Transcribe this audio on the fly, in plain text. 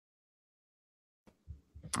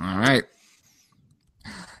All right.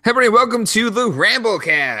 Hey, everybody, welcome to the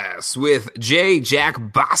Ramblecast with Jay, Jack,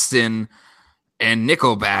 Boston, and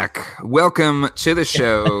Nickelback. Welcome to the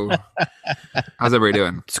show. How's everybody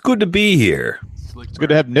doing? It's good to be here. It's good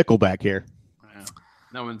to have Nickelback here. Yeah.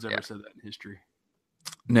 No one's ever said that in history.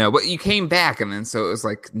 No, but you came back, and then so it was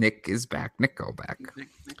like Nick is back, Nickelback.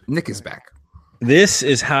 Nick is back. This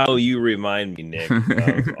is how you remind me, Nick,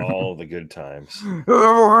 of all the good times.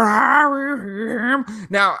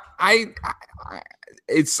 Now, I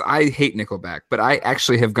hate Nickelback, but I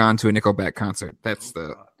actually have gone to a Nickelback concert. That's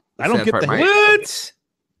the I don't sad get part. the what?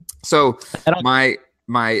 So my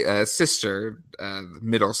sister,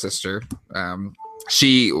 middle sister,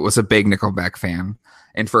 she was a big Nickelback fan,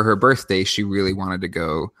 and for her birthday, she really wanted to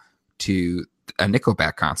go to a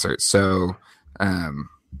Nickelback concert. So,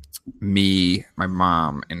 me, my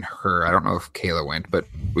mom, and her, I don't know if Kayla went, but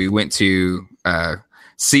we went to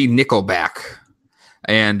see Nickelback,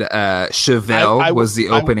 and Chevelle was the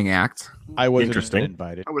opening act. I wasn't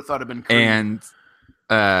invited. I would have thought it'd been Creed. And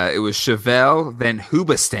it was Chevelle, then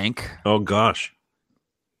Hoobastank. Oh gosh.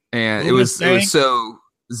 And it was so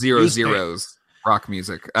 0-0's rock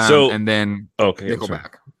music. And then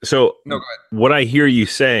Nickelback. So no, go ahead. What I hear you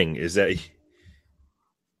saying is that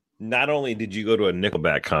not only did you go to a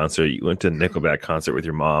Nickelback concert, you went to a Nickelback concert with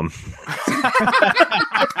your mom.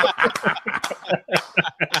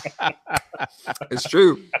 It's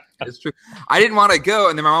true. It's true. I didn't want to go,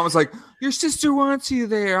 and then my mom was like, "Your sister wants you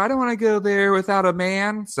there. I don't want to go there without a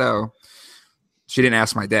man." So she didn't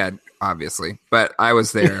ask my dad, obviously, but I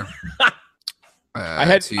was there. I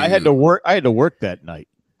had to work. I had to work that night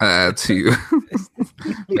to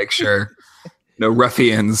make sure no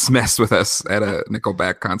ruffians messed with us at a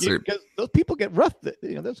Nickelback concert. Because those people get rough.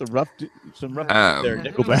 There's some rough there.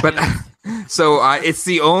 Nickelback. But so it's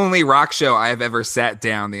the only rock show I have ever sat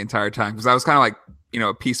down the entire time because I was kind of like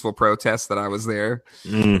a peaceful protest that I was there.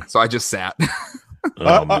 So I just sat.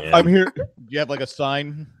 I'm here. Do you have like a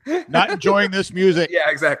sign? Not enjoying this music. Yeah,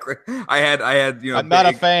 exactly. I had I'm not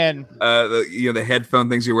a fan. The headphone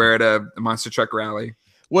things you wear at a monster truck rally.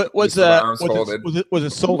 What was it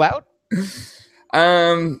sold out?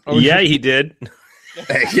 Yeah, he did.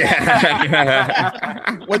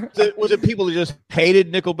 Yeah. Was it people who just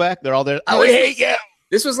hated Nickelback? They're all there. I hate you.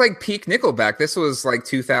 This was like peak Nickelback. This was like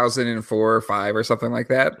 2004 or 5 or something like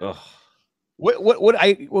that. Ugh.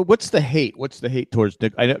 What's the hate? What's the hate towards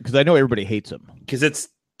Nick? Because I know everybody hates him because it's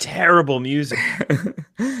terrible music.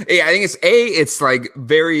 Yeah, I think it's like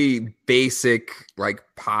very basic like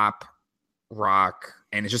pop rock,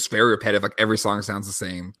 and it's just very repetitive. Like every song sounds the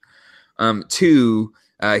same. 2,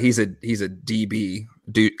 he's a DB.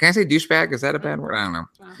 Can I say douchebag? Is that a bad word? I don't know.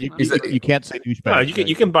 You can't say douchebag. No,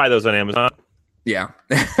 you can buy those on Amazon. Yeah.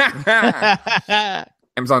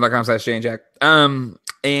 Amazon.com/Jack.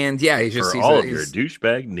 And yeah, he's for all of your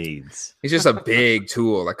douchebag needs. He's just a big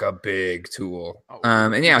tool, like a big tool.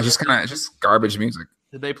 And yeah, just kind of just garbage music.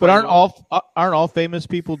 Did they play? But aren't all famous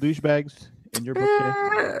people douchebags in your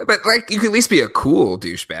book? But like, you could at least be a cool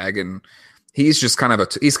douchebag, and he's just kind of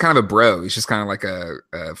a bro. He's just kind of like a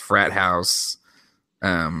frat house.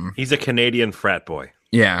 He's a Canadian frat boy.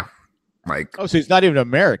 Yeah, like so he's not even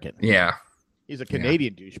American. Yeah, he's a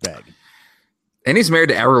Canadian douchebag. And he's married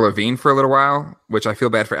to Avril Lavigne for a little while, which I feel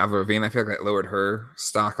bad for Avril Lavigne. I feel like that lowered her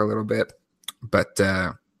stock a little bit. But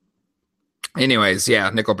anyways, yeah,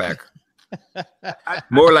 Nickelback.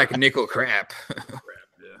 More like nickel crap.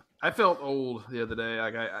 Yeah. I felt old the other day.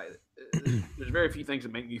 Like there's very few things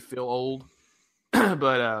that make me feel old.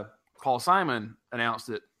 But Paul Simon announced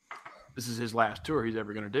that this is his last tour he's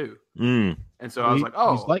ever going to do. And so I was like,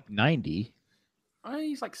 oh. He's like 90.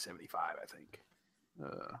 He's like 75, I think.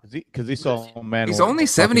 Because he saw man. He's only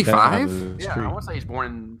 75. Yeah, I want to say he's born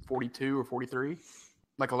in 42 or 43.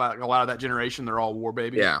 Like a lot of that generation, they're all war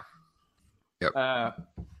babies. Yeah. Yep.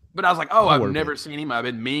 But I was like, I've never seen him. I've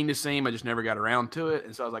been meaning to see him. I just never got around to it.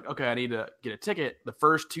 And so I was like, okay, I need to get a ticket. The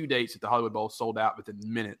first 2 dates at the Hollywood Bowl sold out within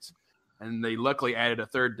minutes, and they luckily added a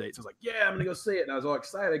third date. So I was like, yeah, I'm gonna go see it. And I was all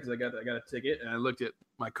excited because I got a ticket. And I looked at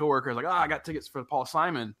my coworker. I was like, I got tickets for Paul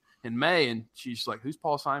Simon in May, and she's like, who's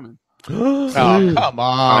Paul Simon? Oh, come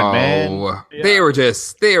on, man! Yeah. They were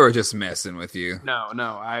just messing with you. No,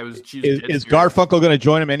 I was. Is Garfunkel going to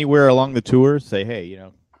join him anywhere along the tour? Say, hey,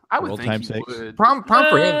 I would think he would. Problem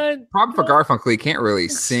for him. Problem for Garfunkel. He can't really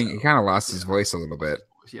sing. He kind of lost his voice a little bit.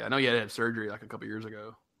 Yeah, I know he had surgery like a couple years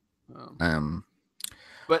ago.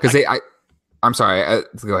 But because I'm sorry.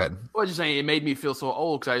 Go ahead. I was just saying it made me feel so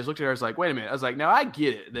old because I just looked at her. I was like, wait a minute. I was like, now I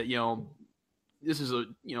get it that this is a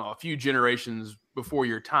few generations before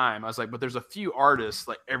your time. I was like, but there's a few artists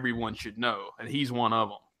like everyone should know, and he's one of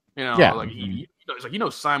them. Like he He's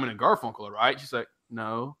like, Simon and Garfunkel, right? She's like,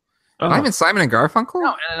 no. I'm in Simon and Garfunkel?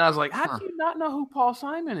 No. And I was like, how do you not know who Paul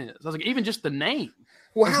Simon is? I was like, even just the name.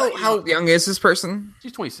 Well, how young is this person?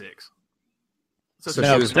 She's 26. So she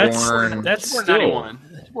was born. That's born still 91.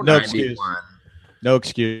 No excuse. No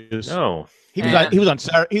excuse. No. He was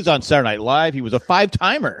on Saturday Night Live. He was a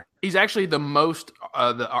 5-timer. He's actually the most.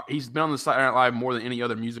 He's been on the Saturday Night Live more than any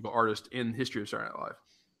other musical artist in history of Saturday Night Live.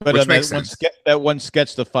 But Which makes sense. That one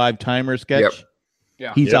sketch, the 5-timer sketch. Yep.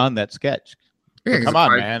 Yeah. He's on that sketch. Yeah, Come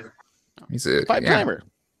on, man. He's a 5-timer.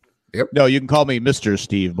 Yep. No, you can call me Mr.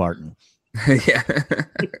 Steve Martin. Yeah.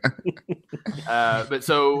 But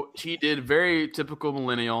so she did very typical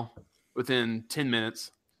millennial within 10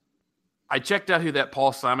 minutes. I checked out who that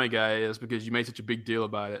Paul Simon guy is because you made such a big deal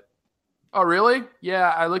about it. Oh, really? Yeah,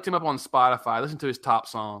 I looked him up on Spotify. Listened to his top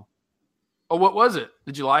song. Oh, what was it?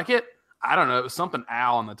 Did you like it? I don't know. It was something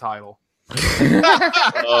Al in the title.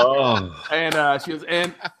 Oh. And she was,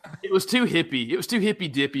 and it was too hippie. It was too hippy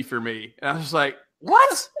dippy for me. And I was just like,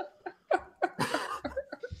 what?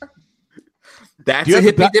 That's a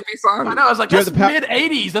hippy dippy I song. know. I was like, that's mid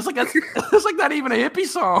 '80s. That's like not even a hippie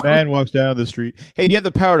song. Man walks down the street. Hey, do you have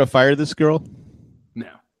the power to fire this girl? No.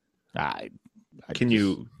 Can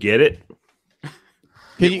you get it?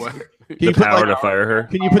 Can you The power to fire her?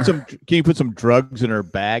 Can you put some drugs in her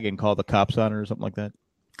bag and call the cops on her or something like that?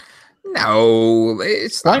 No,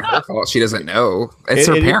 it's not her fault. She doesn't know. It's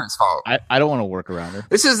her parents' fault. I don't want to work around her.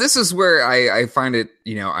 This is where I find it,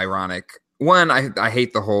 ironic. One, I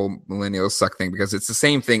hate the whole millennials suck thing because it's the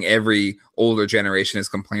same thing every older generation has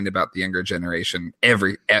complained about the younger generation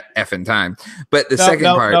every effing time. But the second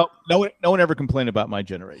part, no one ever complained about my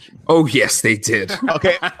generation. Oh yes, they did.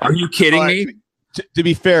 Okay, are you kidding me? To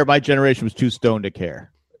be fair, my generation was too stoned to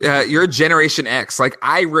care. You're Generation X. Like,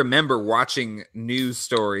 I remember watching news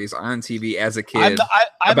stories on TV as a kid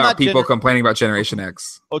about people complaining about Generation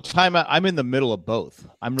X. Oh, time out. I'm in the middle of both.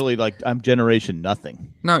 I'm really I'm Generation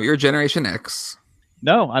Nothing. No, you're Generation X.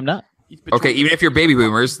 No, I'm not. Okay, even if you're baby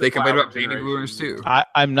boomers, they complain about baby boomers too.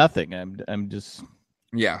 I'm nothing. I'm just.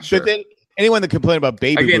 Yeah, sure. But then, anyone that complained about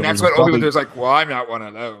baby boomers. That's what old people do. Is like, well, I'm not one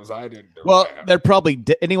of those. I didn't do that. They're probably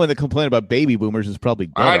anyone that complained about baby boomers is probably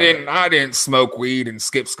dead. I didn't smoke weed and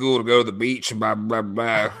skip school to go to the beach and blah blah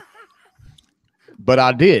blah. But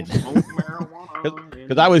I did.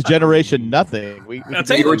 Because I was Generation Nothing. That's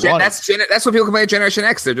what people complain Generation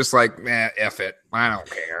X. They're just like, F it. I don't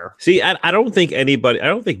care. See, I don't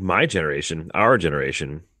think my generation, our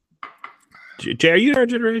generation. Jay, are you our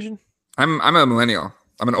generation? I'm a millennial.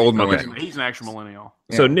 I'm an old millennial. He's an actual millennial.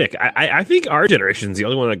 So, Nick, I think our generation's the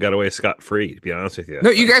only one that got away scot-free, to be honest with you.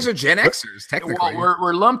 No, you guys are Gen Xers, technically. Well,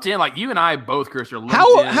 we're lumped in. Like, you and I both, Chris, are lumped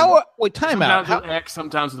in. Wait, time out. Sometimes with X,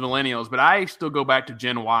 sometimes with millennials. But I still go back to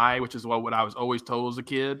Gen Y, which is what I was always told as a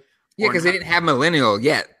kid. Yeah, because they didn't have millennial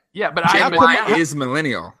yet. Yeah, but Gen Y is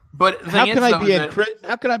millennial. But how can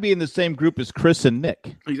I be in the same group as Chris and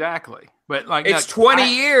Nick? Exactly. But it's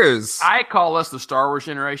 20 years. I call us the Star Wars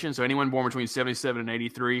generation. So anyone born between 77 and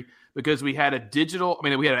 83, because we had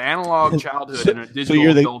we had an analog childhood and a digital.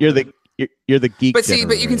 So you're the geek. But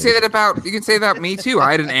you can say that about me too.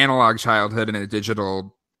 I had an analog childhood and a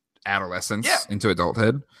digital adolescence into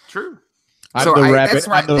adulthood. True. That's where I think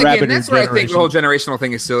the whole generational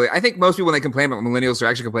thing is silly. I think most people, when they complain about millennials, are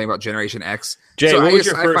actually complaining about Generation X. Jay, what was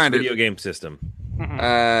your first video game system?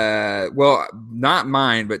 Well, not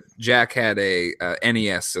mine, but Jack had a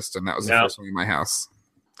NES system. That was the first one in my house.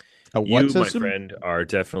 My friend, are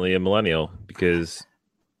definitely a millennial because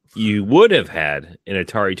you would have had an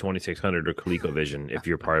Atari 2600 or ColecoVision if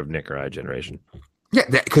you're part of Nick or I generation. Yeah,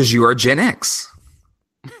 because you are Gen X.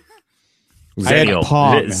 Zennial.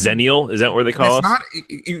 Zennial? Is that what they call us? Not,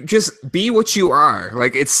 you just be what you are.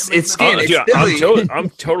 Like it's silly. I'm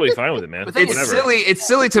totally fine with it, man. It's silly. It's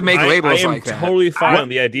silly to make labels like that. I am totally fine with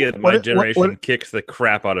the idea that my generation kicks the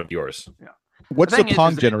crap out of yours. Yeah. What's the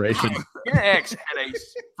Pong generation? Gen X had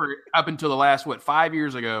up until the last 5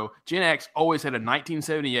 years ago. Gen X always had a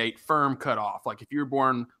 1978 firm cutoff. Like if you were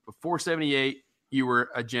born before 78, you were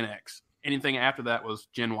a Gen X. Anything after that was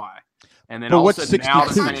Gen Y. And then all of a sudden now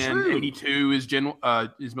the fan 82 is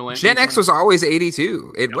millennial. Gen X was always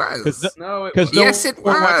 82. It was. Yes, it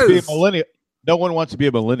was. No one wants to be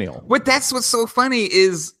a millennial. But that's what's so funny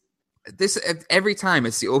is this every time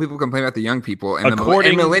it's the old people complain about the young people and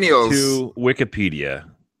according the millennials. To Wikipedia,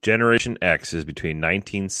 Generation X is between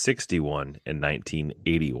 1961 and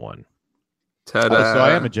 1981. Ta-da. So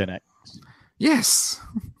I am a Gen X. Yes.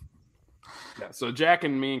 Yeah, so Jack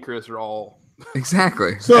and me and Chris are all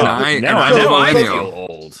exactly. So I'm a millennial.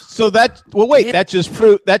 Old. So that just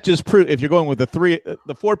prove if you're going with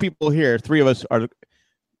the four people here, three of us are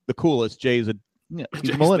the coolest. Jay's Yeah, he's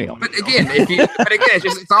a millennial. But again,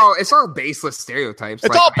 it's all baseless stereotypes.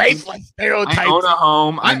 It's all baseless stereotypes. I own a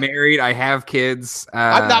home. I'm married. I have kids.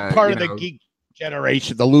 I'm not part of the geek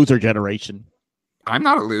generation, the loser generation. I'm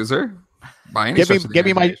not a loser. By any give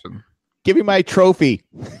me my trophy.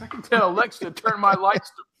 I can tell Alexa to turn my lights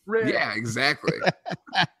to red. Yeah, exactly.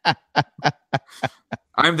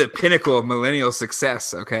 I'm the pinnacle of millennial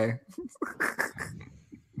success. Okay.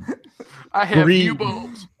 I have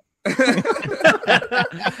U-bulbs.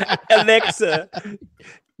 Alexa,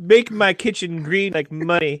 make my kitchen green like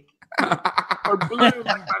money. Or blue like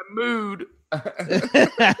my mood.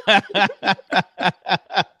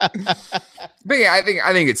 But yeah, I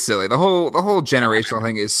think it's silly. The whole generational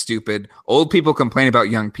thing is stupid. Old people complain about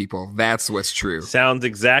young people. That's what's true. Sounds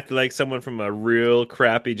exactly like someone from a real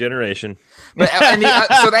crappy generation. But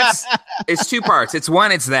so it's two parts. It's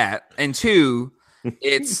one, it's that, and two,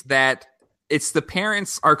 it's that it's the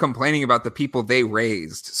parents are complaining about the people they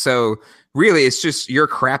raised. So really, it's just your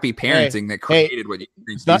crappy parenting that created what you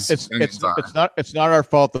think. It's not our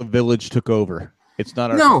fault. The village took over. It's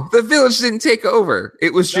not our fault. The village didn't take over.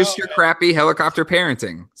 It was just your crappy helicopter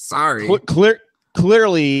parenting. Sorry.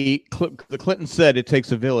 Clearly, the Clinton said it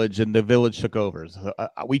takes a village, and the village took over. So,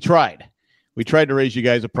 we tried. We tried to raise you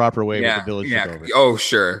guys a proper way, but the village took over. Oh,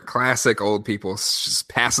 sure. Classic old people just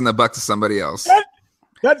passing the buck to somebody else.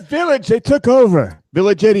 That village, they took over.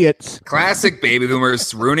 Village idiots. Classic baby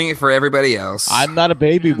boomers ruining it for everybody else. I'm not a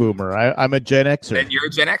baby boomer. I'm a Gen Xer. And you're a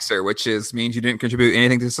Gen Xer, which means you didn't contribute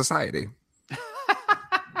anything to society.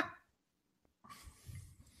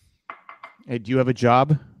 Hey, do you have a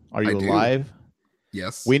job? Are you alive?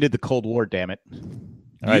 Yes. We ended the Cold War, damn it. All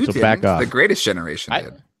right, so didn't. back off. The greatest generation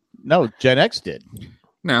did. No, Gen X did.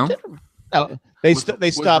 No. No. They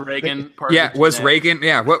stopped. Reagan was Reagan?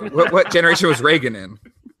 Yeah. What generation was Reagan in?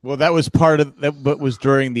 Well, that was part of that, but was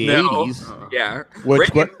during the 80s. Yeah.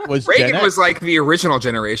 Reagan was like the original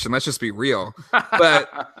generation. Let's just be real. But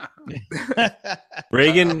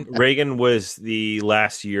Reagan was the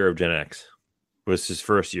last year of Gen X. Was his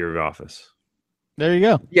first year of office. There you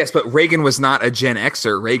go. Yes, but Reagan was not a Gen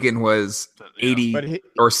Xer. Reagan was 80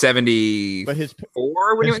 or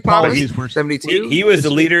 74 when he went to college. 72. He was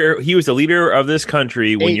the leader. He was the leader of this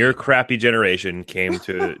country when your crappy generation came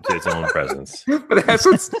to its own presence. But that's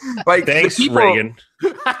what's like. Thanks, Reagan.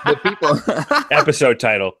 The people. Episode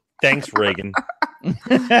title. Thanks, Reagan.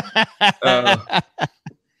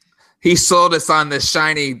 He sold us on the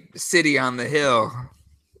shiny city on the hill.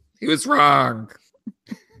 He was wrong.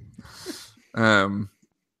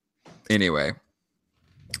 Anyway,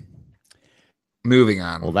 moving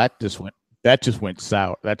on. Well, that just went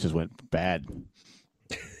sour. That just went bad.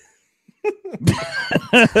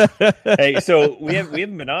 Hey, so we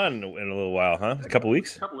haven't been on in a little while, huh? A couple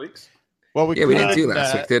weeks. Well, we didn't do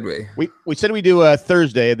last week, did we? We said we do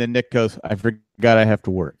Thursday, and then Nick goes, "I forgot I have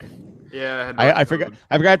to work." Yeah, I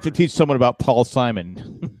forgot to teach someone about Paul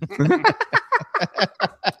Simon.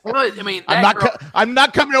 Well, I mean, I'm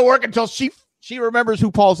not coming to work until she remembers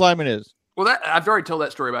who Paul Simon is. Well, I've already told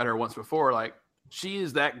that story about her once before. Like, she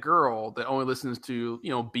is that girl that only listens to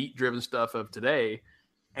beat-driven stuff of today.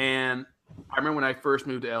 And I remember when I first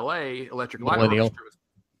moved to LA, Electric Light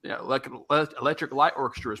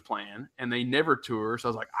Orchestra was playing, and they never tour. So I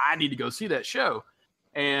was like, I need to go see that show.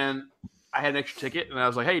 And I had an extra ticket, and I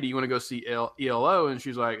was like, hey, do you want to go see ELO? And she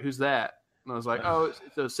was like, who's that? And I was like, oh,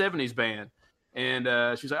 it's a 70s band.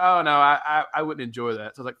 And she's like, oh, no, I wouldn't enjoy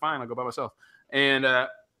that. So I was like, fine, I'll go by myself. And I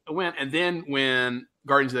went. And then when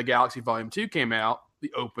Guardians of the Galaxy Volume 2 came out, the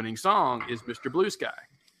opening song is Mr. Blue Sky.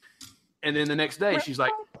 And then the next day, she's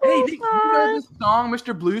like, hey, do you know this song,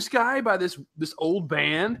 Mr. Blue Sky, by this old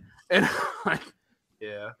band? And I'm like,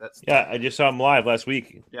 yeah, that's... Yeah, I just saw him live last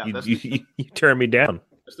week. Yeah, you turned me down.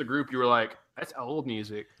 That's the group you were like, that's old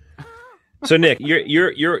music. So Nick,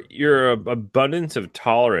 your abundance of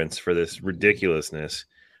tolerance for this ridiculousness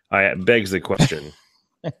begs the question.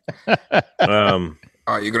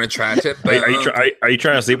 Are you going to trash it? Are you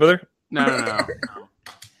trying to sleep with her? No.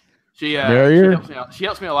 She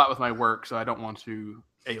helps me a lot with my work, so I don't want to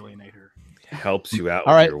alienate her. Helps you out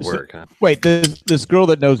with your work. Huh? Wait, this girl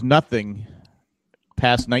that knows nothing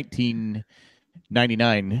past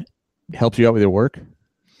 1999 helps you out with your work?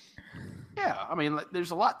 Yeah, I mean, there's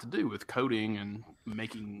a lot to do with coding and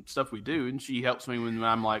making stuff we do, and she helps me when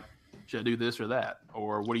I'm like, should I do this or that,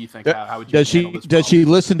 or what do you think? How would you? Does she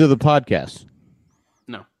listen to the podcast?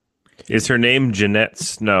 No. Is her name Jeanette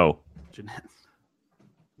Snow? Jeanette.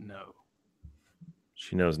 No.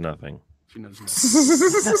 She knows nothing. She knows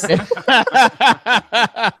nothing.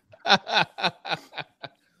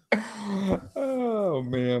 Oh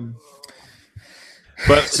man.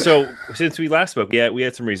 But so since we last spoke, we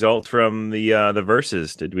had some results from the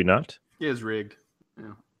verses, did we not? It is rigged.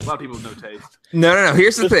 Yeah. A lot of people with no taste. No.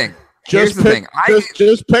 Here's the thing. Just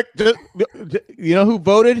pick. You know who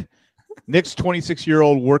voted? Nick's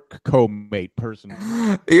 26-year-old work co-mate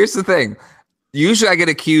person. Here's the thing. Usually I get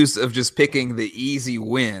accused of just picking the easy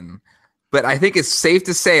win, but I think it's safe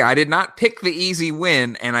to say I did not pick the easy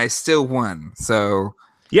win, and I still won. So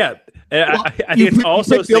yeah, I think it's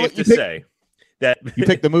also safe to say that you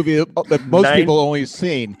picked the movie that most people only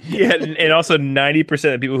seen. Yeah, and also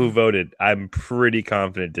 90% of people who voted, I'm pretty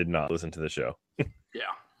confident, did not listen to the show.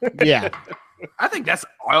 Yeah. I think that's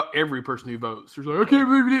every person who votes. They're like, I can't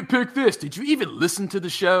believe you didn't pick this. Did you even listen to the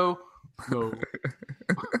show? No.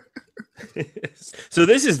 So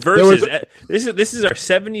this is Versus. This is our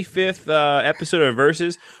 75th episode of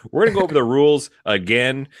Versus. We're going to go over the rules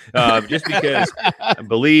again, just because I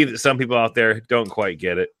believe that some people out there don't quite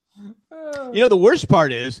get it. You know, the worst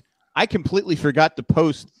part is I completely forgot to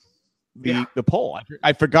post the poll.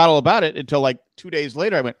 I forgot all about it until like 2 days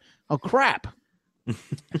later. I went, oh, crap.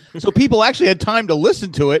 So people actually had time to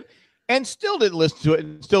listen to it and still didn't listen to it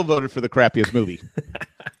and still voted for the crappiest movie.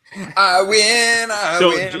 I win.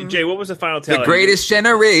 So, Jay, what was the final tally? The Greatest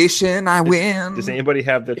Generation. I win. Does anybody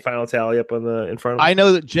have the final tally up in front of them? I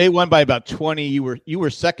know that Jay won by about 20. You were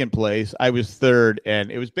second place. I was third,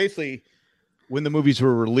 and it was basically when the movies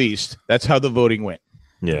were released. That's how the voting went.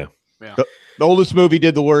 Yeah. The oldest movie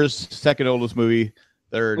did the worst. Second oldest movie,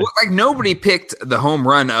 third. Well, like nobody picked the home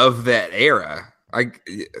run of that era. I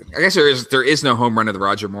guess there is no home run of the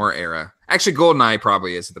Roger Moore era. Actually, GoldenEye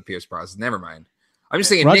probably is the Pierce Brosnan. Never mind. I'm just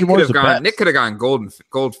thinking Nick could have gone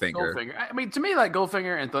Goldfinger. I mean, to me, like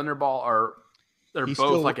Goldfinger and Thunderball they're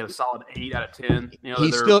both like a solid 8 out of 10. You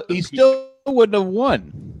know, he still wouldn't have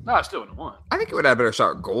won. No, I still wouldn't have won. I think it would have a better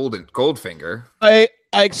shot. Goldfinger. I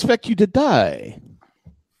expect you to die.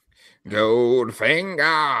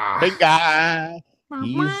 Goldfinger.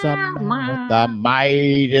 He's the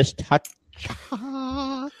Midas touch.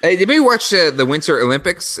 Hey, did we watch the Winter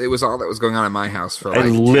Olympics? It was all that was going on in my house for. I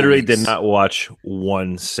literally did not watch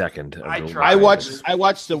 1 second. I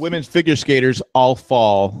watched the women's figure skaters all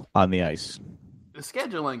fall on the ice. The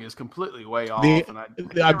scheduling is completely way off.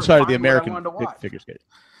 I'm sorry, the American figure skaters.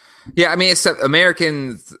 Yeah, I mean, it's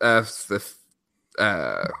Americans.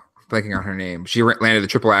 Blanking on her name. She landed the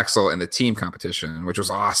triple axel in the team competition, which was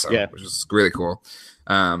awesome. Yeah. Which was really cool.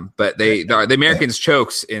 But the Americans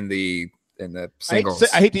chokes in the singles.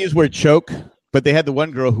 I hate to use the word choke, but they had the one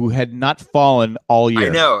girl who had not fallen all year. I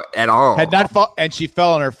know, at all. Had not fallen, and she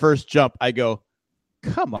fell on her first jump. I go,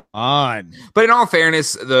 come on. But in all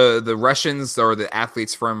fairness, the Russians or the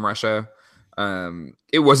athletes from Russia,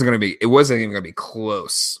 it wasn't even gonna be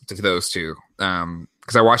close to those two.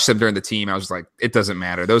 Because I watched them during the team, I was like, it doesn't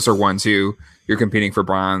matter. Those are 1-2. You're competing for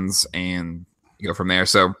bronze, and you go from there.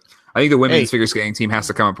 So I think the women's figure skating team has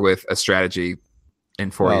to come up with a strategy in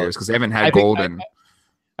 4 years because they haven't had gold in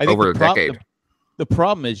over a decade. The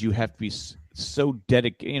problem is you have to be so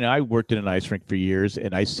dedicated. You know, I worked in an ice rink for years,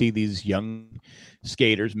 and I see these young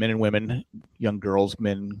skaters, men and women, young girls,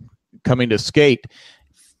 men, coming to skate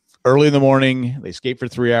early in the morning. They skate for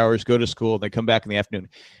 3 hours, go to school, and they come back in the afternoon,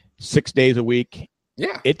 6 days a week.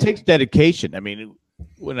 Yeah, it takes dedication. I mean,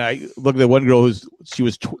 when I look at the one girl did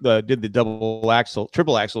the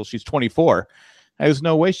triple axel, she's 24. There's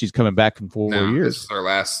no way she's coming back in 4 years. This is her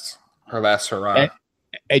last hurrah.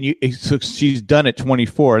 So she's done at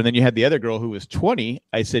 24, and then you had the other girl who was 20.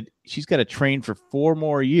 I said she's got to train for 4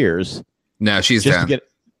 more years. No, she's done.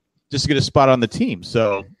 Just to get a spot on the team.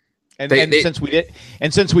 So, since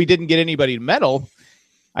we didn't get anybody to medal,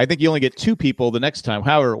 I think you only get 2 people the next time.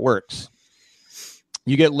 However it works,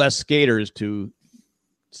 you get less skaters to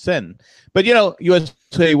send. But you know,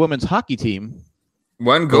 USA women's hockey team.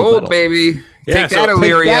 1 gold, baby. Yeah, take that,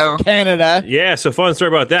 Illyrio. Canada. Yeah, so fun story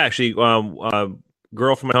about that. Actually,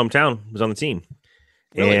 girl from my hometown was on the team.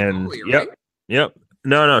 Really? And Right? Yep.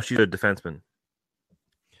 No, she's a defenseman.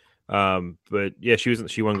 But yeah,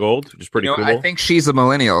 she won gold, which is pretty cool. I think she's a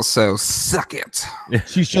millennial, so suck it.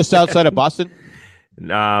 She's just outside of Boston.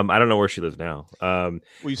 I don't know where she lives now. Well,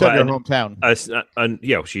 you said your hometown.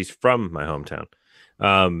 Yeah, she's from my hometown.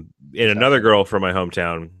 And another girl from my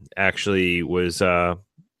hometown actually was a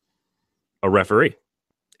referee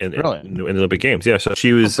in the Olympic Games. Yeah, so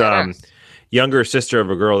she was younger sister of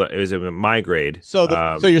a girl that was in my grade.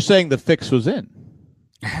 So you're saying the fix was in?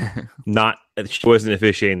 She wasn't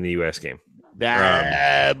officiating the U.S. game.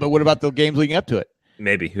 But what about the games leading up to it?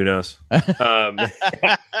 Maybe, who knows?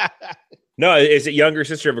 No, it's a younger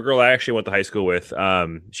sister of a girl I actually went to high school with.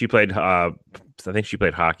 She played I think she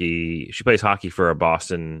played hockey. She plays hockey for a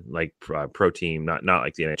Boston like pro team, not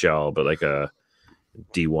like the NHL, but like a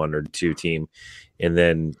D1 or D2 team. And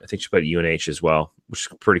then I think she played UNH as well, which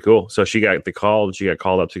is pretty cool. So she got the call. She got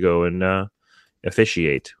called up to go and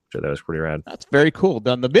officiate, which I thought was pretty rad. That's very cool.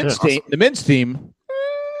 Then the men's team,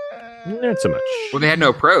 not so much. Well, they had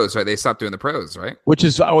no pros, right? They stopped doing the pros, right? Which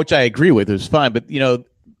I agree with. It was fine, but the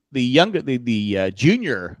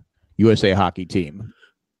junior USA hockey team,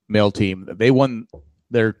 male team, they won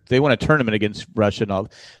a tournament against Russia and all.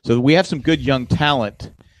 So we have some good young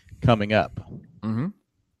talent coming up. Mm-hmm.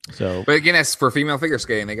 So, but again, as for female figure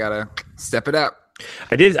skating, they gotta step it up.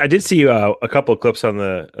 I did see a couple of clips on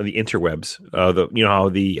the interwebs.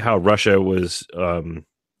 How Russia was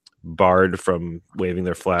barred from waving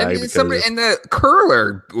their flag, and the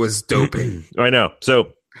curler was doping. I know.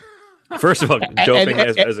 So first of all, doping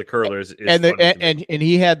as a curler is and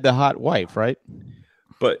he had the hot wife, right?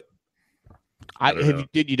 But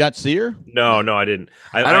did you not see her? No, I didn't.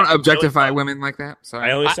 I don't objectify women like that. Sorry.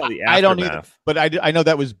 I only saw the aftermath. I don't either, but I know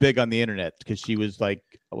that was big on the internet because she was like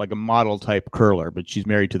a model type curler, but she's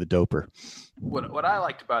married to the doper. What I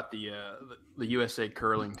liked about the USA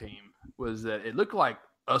curling team was that it looked like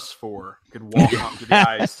us four could walk onto the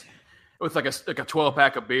ice with like a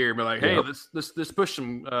 12-pack of beer and be like, hey, let's push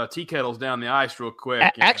some tea kettles down the ice real quick.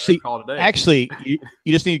 Call it a day. Actually, you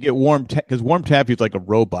just need to get Warm because Warm Taffy is like a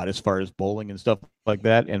robot as far as bowling and stuff like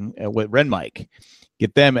that. And with Ren Mike,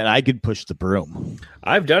 get them, and I could push the broom.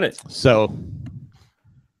 I've done it. So,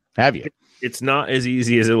 have you? It's not as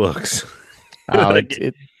easy as it looks.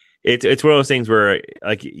 It's one of those things where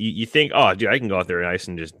like you think, oh, dude, I can go out there and ice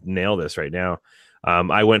and just nail this right now.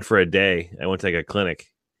 I went for a day. I went to like a clinic.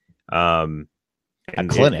 Clinic.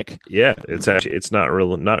 It's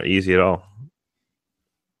not easy at all.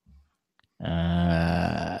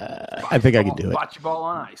 I think I can do it. Bocce ball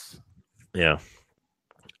on ice. Yeah.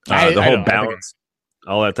 The whole balance,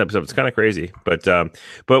 all that type of stuff. It's kind of crazy, but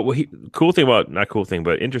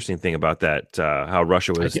interesting thing about that, how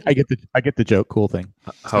Russia was. I get the joke. Cool thing.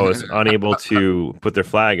 How it was unable to put their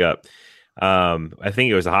flag up. I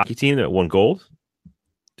think it was a hockey team that won gold.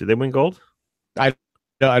 Did they win gold? I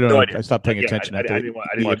don't know. I stopped paying attention. I didn't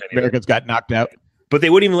watch Americans got knocked out. But they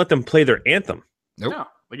wouldn't even let them play their anthem. Nope. No,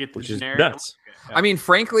 they get which is nuts. Yeah. I mean,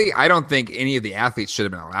 frankly, I don't think any of the athletes should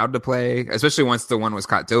have been allowed to play, especially once the one was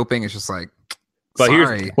caught doping. It's just like, but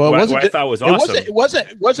sorry. What I thought was awesome. It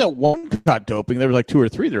wasn't one caught doping. There was like 2 or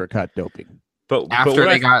 3 that were caught doping. But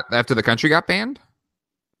after the country got banned.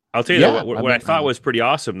 I'll tell you what I thought was pretty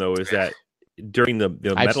awesome though is that during the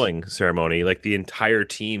medaling ceremony, like the entire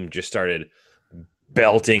team just started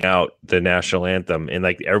belting out the national anthem, and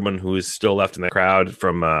like everyone who was still left in the crowd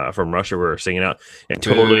from Russia were singing out, and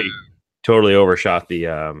totally overshot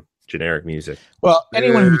the generic music. Well,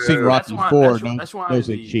 anyone who's seen Rocky IV knows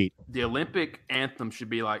they cheat. The Olympic anthem should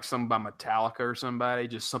be like something by Metallica or somebody,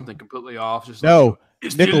 just something completely off. Just no,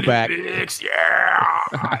 like, Nickelback.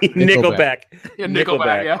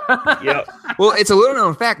 Nickelback. Yeah. Yep. Well, it's a little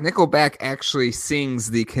known fact. Nickelback actually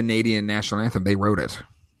sings the Canadian national anthem. They wrote it.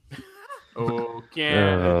 Oh,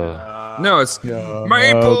 Canada. No, it's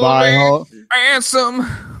Maple Leaf Anthem.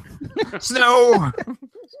 Snow.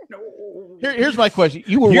 Here's my question.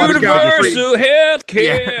 You were Universal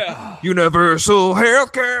Healthcare. Yeah. Universal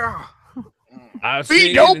Healthcare.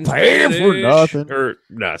 We don't pay for nothing. Or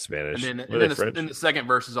not Spanish. And then the second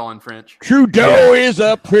verse is all in French. Trudeau is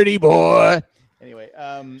a pretty boy. Anyway,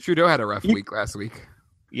 Trudeau had a rough week last week.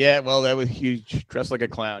 Yeah, well, that was huge. Dressed like a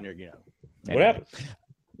clown. Anyway. What happened?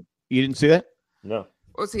 You didn't see that? No.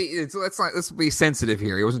 Let's be sensitive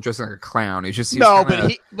here. He wasn't dressing like a clown. He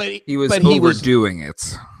was overdoing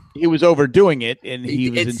it. He was overdoing it, and he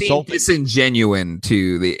was insulting. Disingenuine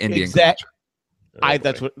to the Indian culture.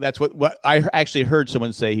 That's what I actually heard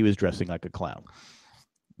someone say. He was dressing like a clown.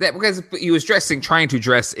 That because he was trying to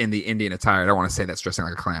dress in the Indian attire. I don't want to say that's dressing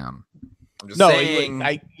like a clown. I'm just saying.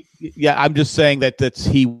 I'm just saying that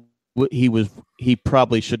he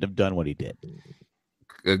probably shouldn't have done what he did.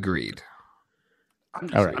 Agreed.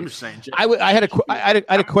 I'm just saying. I had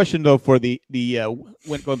a question though for the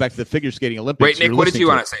going back to the figure skating Olympics. Wait, Nick, what did you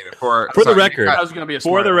want to say before? For the record, I was going to be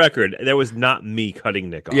for the record, that was not me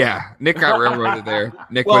cutting Nick off. Yeah, Nick got railroaded there.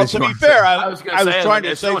 Nick, well, to be fair, I was trying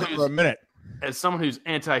to say something for a minute. As someone who's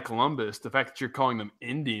anti-Columbus, the fact that you're calling them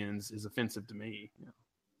Indians is offensive to me.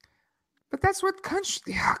 But that's what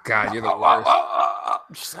country. Oh, God, you're the worst. I'm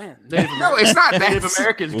just saying. No, it's not that. Native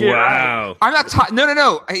Americans get wow. I'm not talking.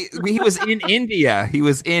 No. He was in India. He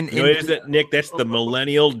was in India. Nick, that's the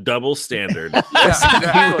millennial double standard.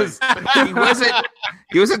 He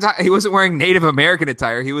He wasn't wearing Native American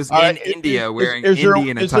attire. He was in India wearing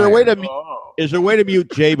Indian attire. Is there a way to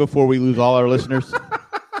mute Jay before we lose all our listeners?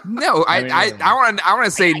 No, I want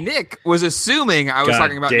to say Nick was assuming I was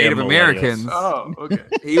talking about Native Americans. Oh, okay.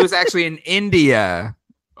 He was actually in India.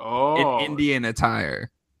 Oh, in Indian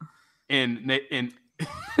attire. In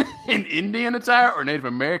Indian attire or Native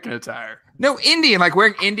American attire? No, Indian, like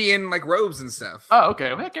wearing Indian like robes and stuff. Oh, okay.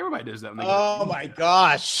 Well, heck, everybody does that. Oh my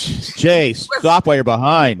gosh, Jay, stop while you're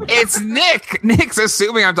behind. It's Nick. Nick's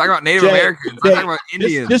assuming I'm talking about Native Americans. I'm talking about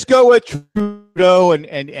Indians. Just go with Trudeau,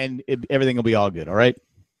 and everything will be all good. All right.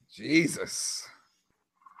 Jesus.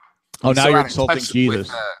 Oh, now you're insulting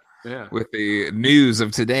Jesus. With the news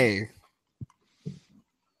of today.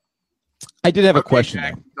 I did have a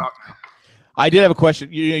question. I did have a question.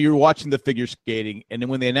 You're watching the figure skating, and then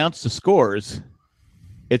when they announce the scores,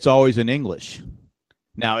 it's always in English.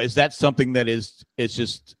 Now, is that something that is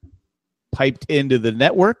just piped into the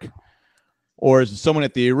network, or is it someone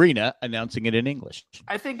at the arena announcing it in English?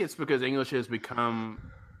 I think it's because English has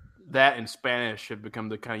become that, and Spanish have become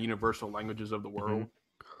the kind of universal languages of the world.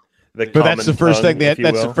 But that's the first thing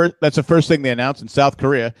that's the first thing they announced in South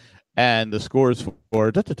Korea, and the scores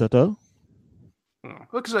for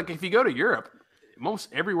Looks like if you go to Europe, most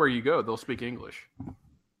everywhere you go, they'll speak English,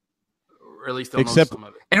 or at least they'll know some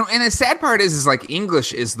of it. And the sad part is like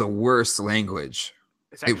English is the worst language.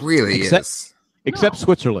 It really is. Except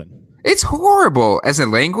Switzerland. It's horrible as a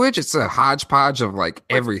language. It's a hodgepodge of like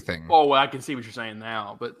everything. Oh, well, I can see what you're saying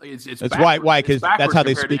now, but it's that's why because that's how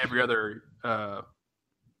they speak to every other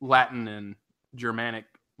Latin and Germanic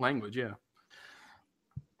language. Yeah,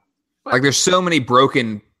 like there's so many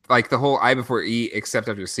broken. Like the whole I before E except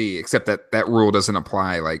after C, except that rule doesn't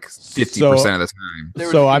apply like 50% of the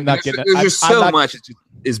time. So I'm not getting. There's just so much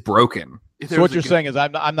is broken. So what you're saying is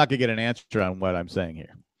I'm not going to get an answer on what I'm saying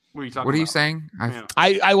here. What are you talking What are you about? saying?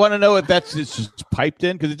 I want to know if that's just piped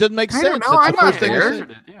in because it doesn't make sense. I don't know. I'm not there.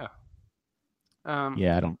 Yeah.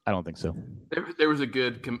 Yeah, I don't think so. There was a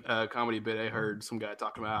good comedy bit I heard some guy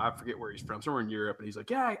talking about. I forget where he's from, somewhere in Europe, and he's like,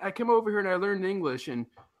 "Yeah, I came over here and I learned English, and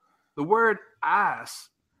the word ass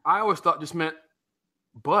I always thought just meant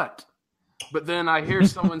butt, but then I hear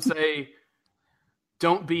someone say,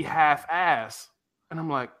 don't be half ass, and I'm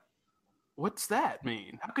like, what's that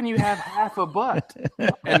mean? How can you have half a butt?"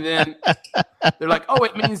 And then they're like, oh,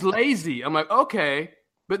 it means lazy. I'm like, okay,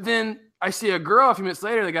 but then I see a girl a few minutes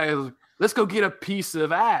later, the guy goes, let's go get a piece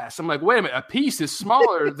of ass. I'm like, wait a minute, a piece is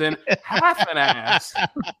smaller than half an ass.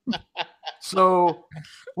 So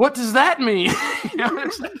what does that mean?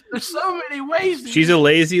 There's so many ways. She's a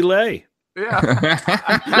lazy lay. Yeah.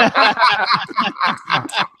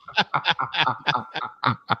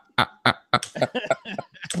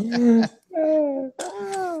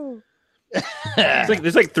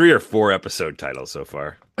 There's like 3 or 4 episode titles so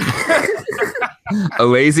far. A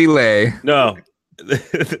lazy lay. No.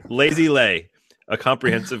 Lazy Lay, a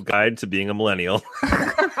comprehensive guide to being a millennial.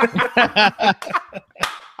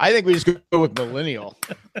 I think we just go with millennial.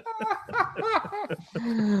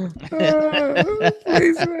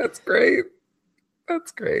 That's great.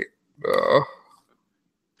 That's great. Oh.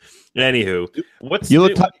 Anywho, you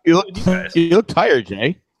look tired,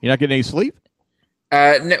 Jay. You're not getting any sleep?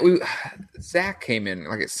 No, Zach came in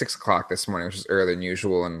like at 6:00 this morning, which is earlier than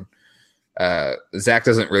usual, and Zach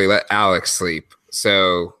doesn't really let Alex sleep,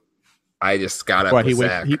 so I just got up with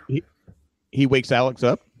Zach. He wakes Alex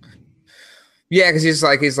up? Yeah, because he's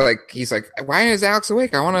like, why is Alex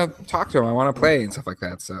awake? I want to talk to him. I want to play and stuff like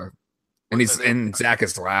that. So, and Zach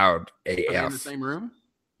is loud AF. Are they in the same room?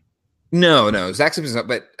 No, Zach sleeps up,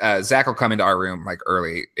 but Zach will come into our room like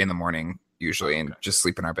early in the morning usually, and just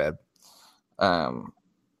sleep in our bed.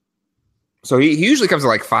 So he usually comes at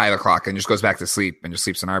like 5:00 and just goes back to sleep and just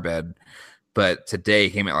sleeps in our bed. But today he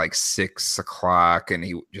came at like 6:00 and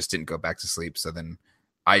he just didn't go back to sleep. So then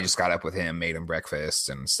I just got up with him, made him breakfast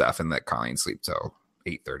and stuff, and let Colleen sleep till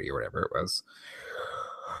 8:30 or whatever it was.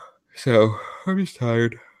 So I'm just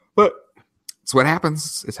tired, but it's what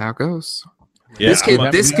happens. It's how it goes. Yeah,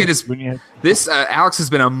 Alex has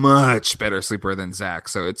been a much better sleeper than Zach.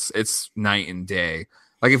 So it's night and day.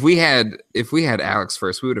 Like if we had Alex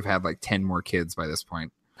first, we would have had like 10 more kids by this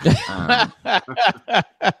point. But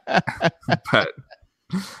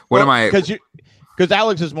what am I? Because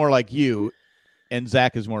Alex is more like you, and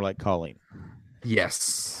Zach is more like Colleen.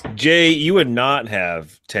 Yes, Jay, you would not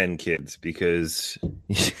have 10 kids because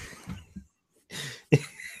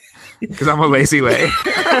I'm a lazy lay.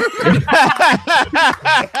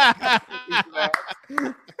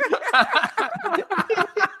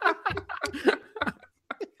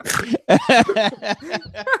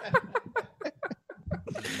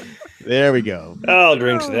 There we go. I'll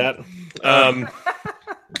drink to that.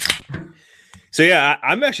 So yeah,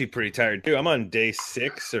 I'm actually pretty tired too. I'm on day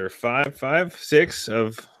 6 or 6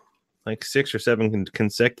 of like 6 or 7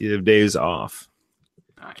 consecutive days off.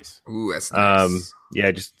 Nice. Ooh, that's nice.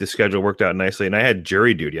 Yeah, just the schedule worked out nicely, and I had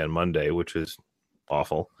jury duty on Monday, which was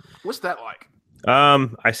awful. What's that like?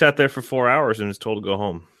 I sat there for 4 hours and was told to go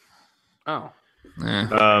home. Oh.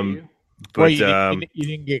 But well, you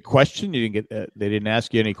didn't get questioned. You didn't get. They didn't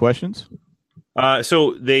ask you any questions.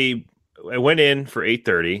 So I went in for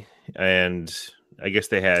 8:30, and I guess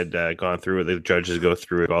they had gone through it. The judges go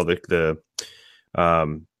through all the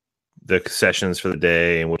sessions for the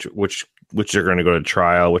day and which are going to go to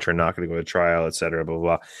trial, which are not going to go to trial, et cetera, blah, blah,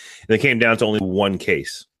 blah. And they came down to only one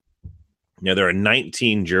case. Now, there are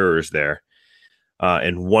 19 jurors there,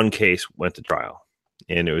 and one case went to trial,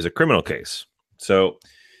 and it was a criminal case. So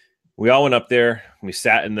we all went up there, we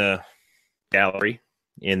sat in the gallery,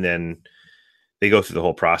 and then they go through the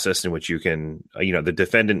whole process in which you can, the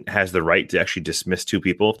defendant has the right to actually dismiss 2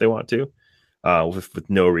 people if they want to, with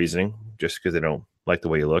no reasoning, just because they don't like the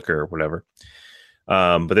way you look or whatever.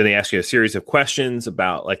 But then they ask you a series of questions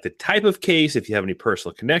about like the type of case, if you have any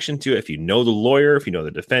personal connection to it, if you know the lawyer, if you know the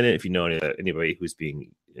defendant, if you know anybody who's being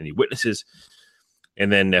any witnesses.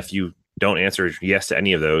 And then if you don't answer yes to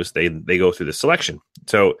any of those, they go through the selection.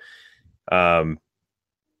 So I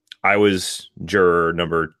was juror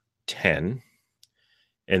number 10,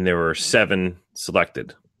 and there were 7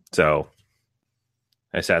 selected. So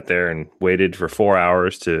I sat there and waited for 4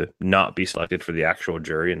 hours to not be selected for the actual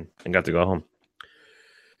jury and got to go home.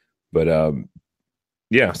 But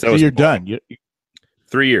yeah, so you're done.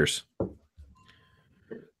 3 years.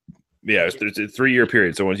 Yeah, it's a 3-year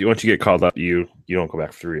period. So once you get called up, you don't go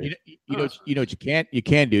back for 3 years. You know what you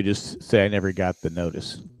can do. Just say I never got the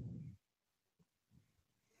notice.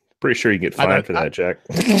 Pretty sure you get fined for that, Jack.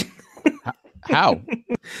 How?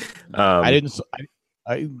 I didn't.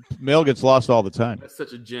 Mail gets lost all the time. That's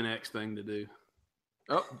such a Gen X thing to do.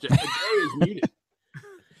 Oh, Jay is muted.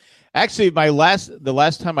 Actually, the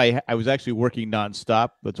last time I was actually working nonstop.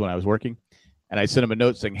 That's when I was working, and I sent him a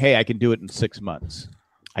note saying, "Hey, I can do it in 6 months.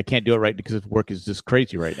 I can't do it right because work is just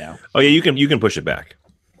crazy right now." Oh yeah, you can push it back.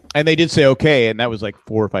 And they did say okay, and that was like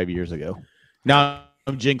 4 or 5 years ago. Now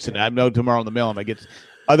I'm jinxing it. I know tomorrow in the mail, and I get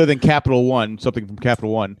other than Capital One, something from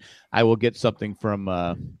Capital One, I will get something from.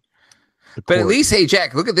 But at least, hey,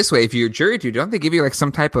 Jack, look at it this way. If you're jury duty, don't they give you like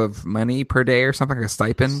some type of money per day or something, like a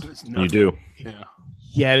stipend? You do. Yeah.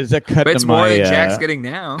 Yeah, does that cut? But it's more than Jack's getting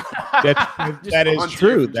now. That is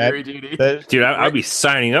true. Dude, I'd be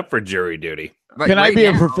signing up for jury duty. Like can I be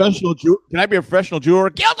a professional? Can I be a professional juror?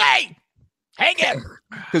 Guilty. Hang him.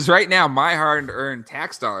 Because right now, my hard-earned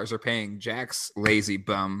tax dollars are paying Jack's lazy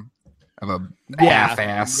bum of a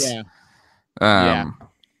half-ass. Yeah.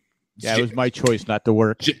 Yeah, it was my choice not to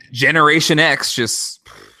work. Generation X just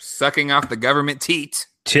sucking off the government teat.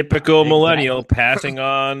 Typical millennial passing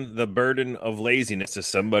on the burden of laziness to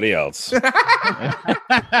somebody else.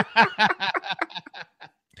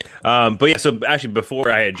 But yeah, so actually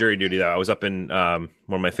before I had jury duty, though, I was up in one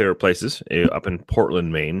of my favorite places, up in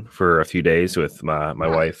Portland, Maine, for a few days with my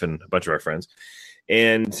wife and a bunch of our friends.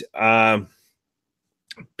 And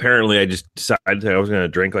apparently I just decided I was going to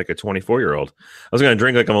drink like a 24-year-old. I was going to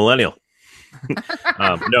drink like a millennial.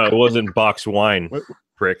 No, it wasn't boxed wine.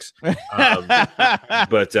 Pricks.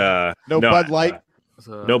 But no Bud Light.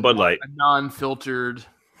 No Bud Light. A non-filtered.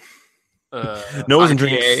 No one's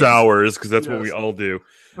drinking sours because that's what we all do.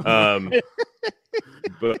 But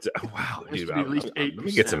wow, dude, let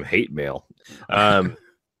me get some hate mail. But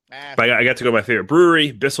I got to go to my favorite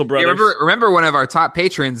brewery, Bissell Brothers. Yeah, remember, one of our top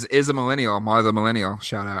patrons is a millennial. Molly the millennial.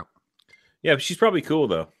 Shout out. Yeah, she's probably cool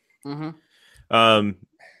though. Mm-hmm.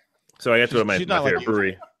 So I got to go to my favorite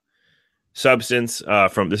brewery. Substance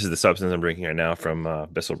this is the Substance I'm drinking right now from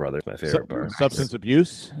Bissell Brothers, my favorite bar. Substance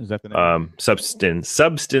abuse, is that the name?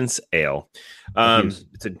 Substance ale.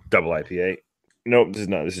 It's a double IPA. Nope, this is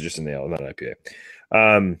not. This is just an ale, not an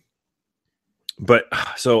IPA. But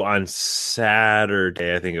so on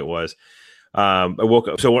Saturday, I think it was, I woke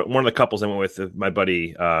up. So one of the couples I went with, my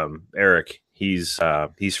buddy Eric, he's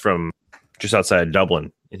from just outside of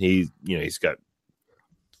Dublin, and he's got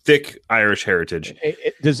thick Irish heritage.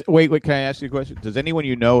 Wait, can I ask you a question? Does anyone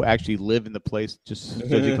you know actually live in the place? Just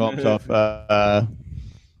does he call himself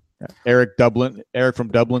Eric from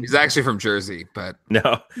Dublin? He's actually from Jersey, but no,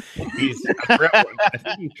 I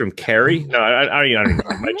think he's from Kerry. No, I don't know.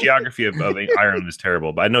 My geography of Ireland is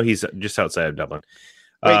terrible, but I know he's just outside of Dublin.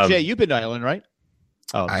 Wait, Jay, you've been to Ireland, right?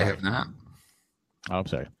 Oh, I have not. Oh, I'm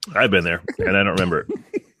sorry. I've been there, and I don't remember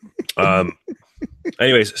it.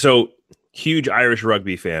 Anyways, so huge Irish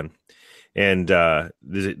rugby fan. And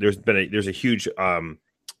there's a huge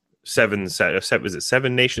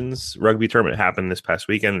seven nations rugby tournament happened this past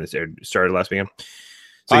weekend. It started last weekend.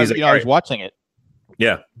 So he's I was watching it.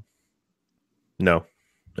 Yeah. No.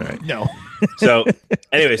 All right. No. So,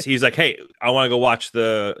 anyways, he's like, "Hey, I want to go watch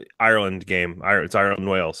the Ireland game. It's Ireland and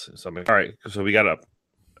Wales." So I'm like, "All right." So we got up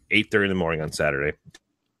 8:30 in the morning on Saturday.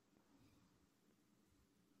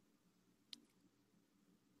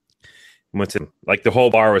 Went to like the whole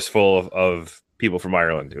bar was full of people from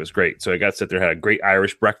Ireland. It was great. So I got to sit there, had a great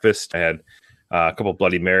Irish breakfast. I had a couple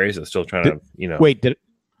Bloody Marys. I'm still trying to, Wait, did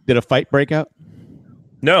a fight break out?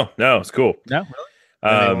 No, it's cool. No, really.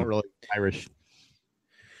 They weren't really Irish.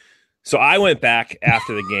 So I went back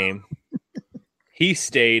after the game. He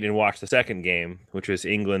stayed and watched the second game, which was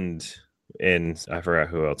England and I forgot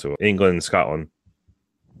who else it was. England, Scotland.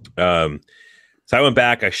 So I went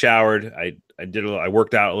back. I showered. I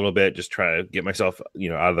worked out a little bit, just trying to get myself,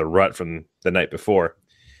 out of the rut from the night before.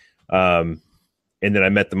 And then I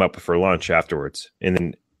met them up for lunch afterwards. And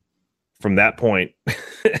then from that point,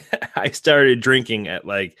 I started drinking at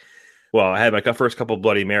I had my first couple of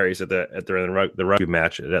Bloody Marys at the rugby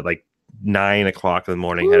match at 9 o'clock in the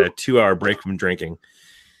morning. Woo! Had a 2-hour break from drinking,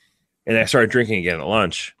 and I started drinking again at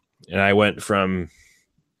lunch. And I went from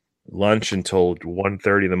lunch until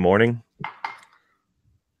 1:30 in the morning,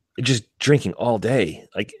 just drinking all day.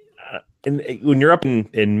 And when you're up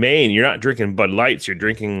in Maine, you're not drinking Bud Lights. You're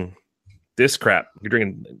drinking this crap. You're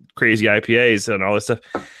drinking crazy IPAs and all this stuff.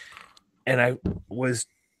 And I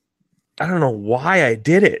don't know why I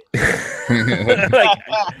did it.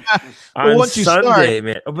 On Sunday,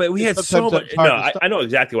 man. But we had so much. No, I know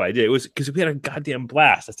exactly why I did. It was because we had a goddamn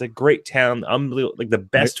blast. It's a great town. Unbelievable. The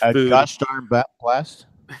best food. Gosh darn blast.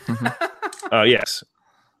 Oh, yes.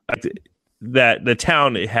 That the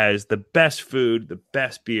town has the best food, the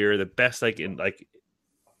best beer, the best it's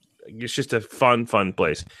just a fun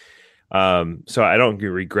place. So I don't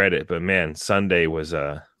regret it, but man, Sunday was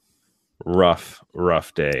a rough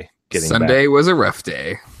day. Sunday was a rough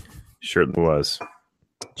day. Sure was.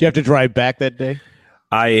 Did you have to drive back that day?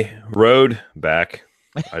 I rode back.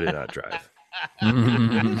 I did not drive.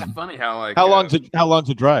 It's funny how how long's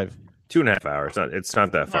the drive? 2.5 hours. It's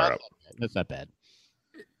not that far up. That's not bad.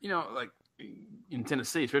 In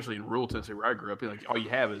Tennessee, especially in rural Tennessee where I grew up, all you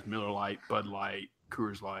have is Miller Lite, Bud Light,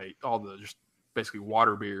 Coors Light, all the just basically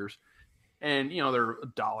water beers, and they're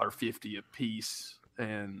 $1.50 a piece,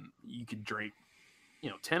 and you could drink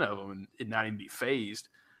 10 of them and not even be phased.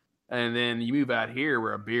 And then you move out here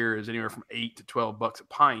where a beer is anywhere from $8 to $12 a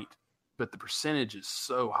pint, but the percentage is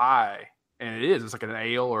so high, and it's like an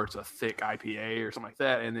ale or it's a thick IPA or something like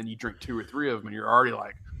that, and then you drink 2 or 3 of them and you're already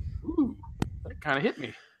like, ooh, that kind of hit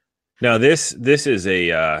me. Now this is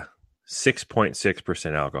a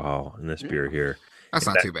 6.6% alcohol in this beer here. That's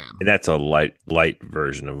not too bad. And that's a light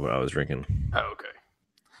version of what I was drinking. Oh, okay.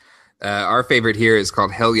 Our favorite here is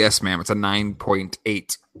called Hell Yes Ma'am. It's a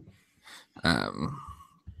 9.8. And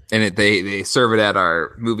they serve it at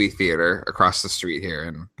our movie theater across the street here,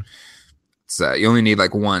 and it's you only need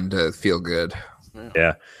one to feel good.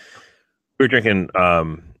 Yeah, we're drinking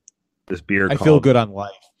this beer. I feel good on life.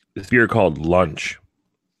 This beer called Lunch.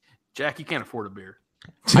 Jack, you can't afford a beer.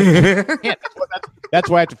 That's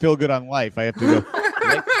why I have to feel good on life. I have to go.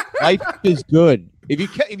 Life is good.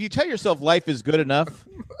 If you tell yourself life is good enough,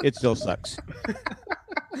 it still sucks.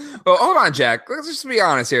 Well, hold on, Jack. Let's just be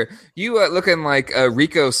honest here. You looking like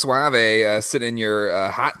Rico Suave sitting in your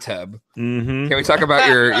hot tub. Mm-hmm. Can we talk about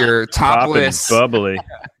your topless, bubbly,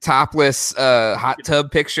 hot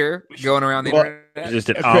tub picture going around the internet? Just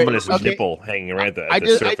an ominous nipple hanging right at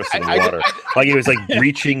the surface of the water, like it was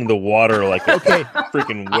reaching the water like a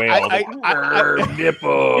freaking whale.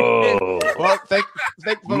 Nipple. Well, thank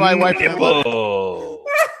for my wife. Nipple.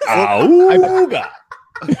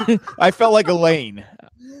 I felt like Elaine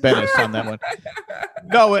Bennis on that one.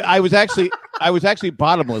 No, I was actually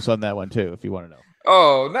bottomless on that one too. If you want to know.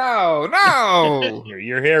 Oh no!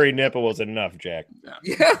 Your hairy nipple was enough, Jack.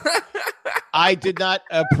 Yeah. I did not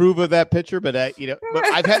approve of that picture, but but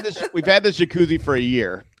we've had this jacuzzi for a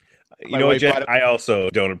year. You know what, Jack? I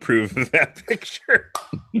also don't approve of that picture.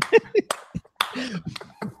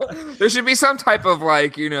 There should be some type of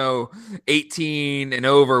 18 and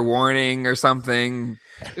over warning or something.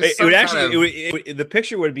 It would actually the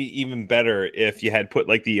picture would be even better if you had put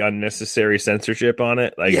the unnecessary censorship on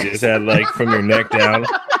it, yes. You just had from your neck down,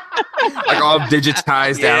 all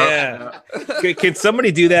digitized out. Can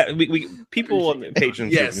somebody do that? We people on the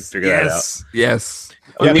patrons can figure that out. Yes.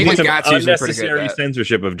 Unnecessary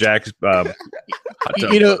censorship of Jack's. Might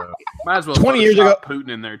as well 20 years ago,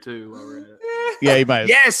 Putin in there too. While we're at it. Yeah, he might.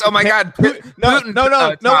 Yes. Oh my God. No,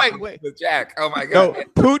 wait. With Jack. Oh my God. No,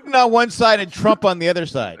 Putin on one side and Trump on the other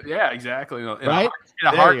side. Yeah, exactly. Right? In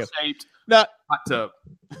a heart-shaped hot tub.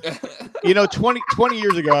 20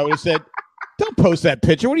 years ago, I would have said, "Don't post that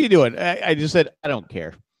picture. What are you doing?" I just said, "I don't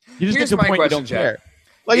care." You just get to the point you don't care.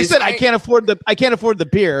 Like I said, I can't afford the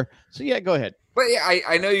beer. So yeah, go ahead. But yeah,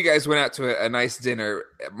 I know you guys went out to a nice dinner.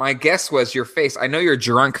 My guess was your face. I know your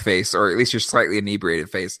drunk face, or at least your slightly inebriated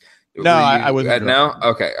face. No, I wasn't. No?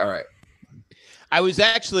 Okay, all right. I was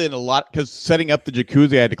actually in a lot because setting up the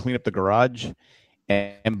jacuzzi, I had to clean up the garage.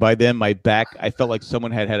 And by then, my back, I felt like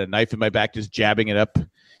someone had a knife in my back just jabbing it up.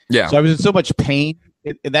 Yeah. So I was in so much pain.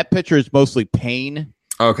 And that picture is mostly pain.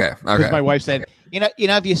 Okay. Because my wife said,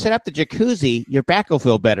 if you set up the jacuzzi, your back will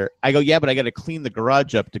feel better. I go, yeah, but I got to clean the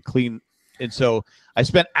garage up to clean. And so I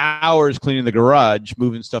spent hours cleaning the garage,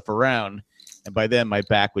 moving stuff around. And by then, my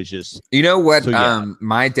back was just. You know what? So, yeah.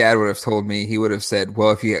 My dad would have told me. He would have said,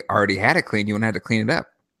 well, if you already had it cleaned, you wouldn't have to clean it up.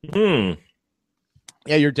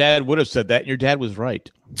 Yeah, your dad would have said that. And your dad was right.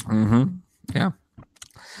 Mm-hmm. Yeah.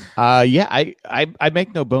 Yeah, I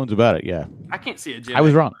make no bones about it. Yeah. I can't see it, Jim. I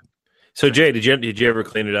was wrong. So, Jay, did you ever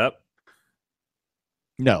clean it up?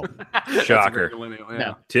 No. Shocker. Yeah.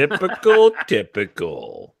 No. Typical.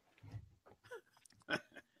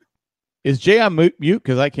 Is Jay on mute?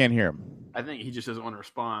 Because I can't hear him. I think he just doesn't want to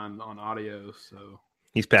respond on audio. So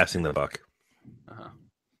He's passing the buck.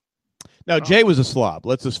 No, Jay was a slob.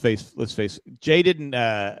 Let's face it. Jay didn't.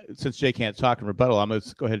 Since Jay can't talk in rebuttal, I'm going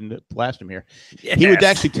to go ahead and blast him here. Yes. He would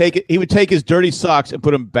actually take it. He would take his dirty socks and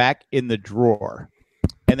put them back in the drawer,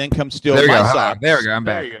 and then come steal my socks. There we go. I'm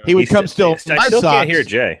back. He would come steal my I still socks. Can't hear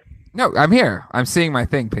Jay. No, I'm here. I'm seeing my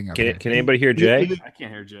thing ping up. Can anybody hear Jay? I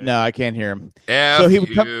can't hear Jay. No, I can't hear him. So he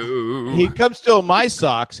would come. He'd come steal my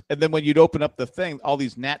socks, and then when you'd open up the thing, all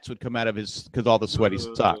these gnats would come out of his because all the sweaty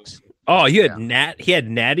socks. Oh, you had He had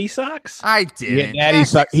natty socks. I did. He had natty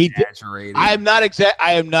socks. He did. I am not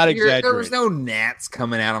exaggerating. There was no gnats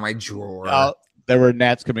coming out of my drawer. There were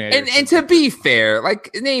gnats coming out. And to be fair, like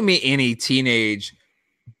name me any teenage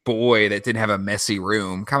boy that didn't have a messy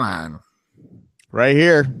room. Come on. Right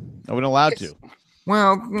here. I wasn't allowed to.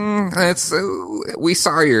 Well, that's we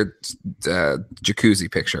saw your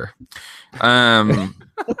jacuzzi picture.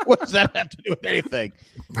 What does that have to do with anything?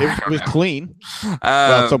 It was clean.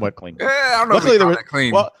 Well, somewhat clean. I don't know. Luckily, there was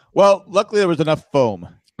clean. Well, luckily there was enough foam.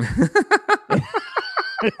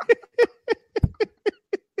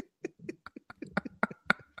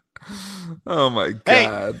 Oh my god!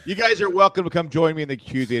 Hey, you guys are welcome to come join me in the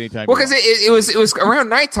jacuzzi anytime. Well, because it was around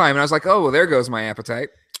nighttime, and I was like, oh, well, there goes my appetite.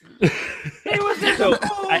 So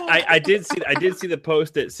I did see the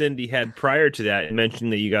post that Cindy had prior to that and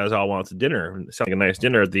mentioned that you guys all went to dinner. It sounded like a nice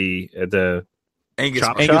dinner at the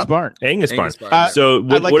Angus Barn. Angus Barn. So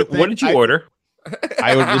what did you order?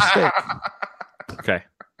 I ordered a steak. Okay,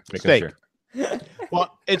 steak. Sure.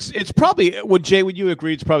 Well, it's probably. Would you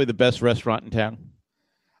agree? It's probably the best restaurant in town.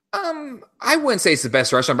 I wouldn't say it's the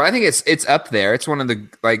best restaurant, but I think it's up there. It's one of the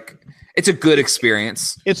it's a good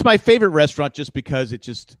experience. It's my favorite restaurant just because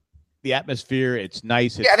the atmosphere. It's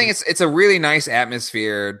nice. I think it's a really nice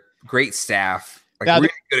atmosphere, great staff, really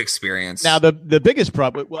good experience. Now the biggest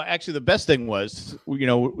problem, well, actually the best thing was,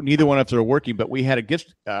 neither one of us are working, but we had a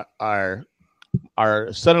gift. Our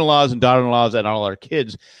son-in-laws and daughter-in-laws and all our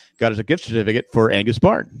kids got us a gift certificate for Angus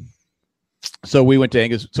Barn. So we went to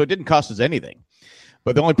Angus. So it didn't cost us anything.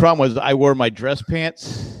 But the only problem was I wore my dress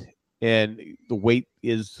pants, and the weight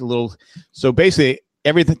is a little. So basically,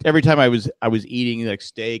 every time I was eating like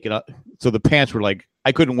steak, and so the pants were like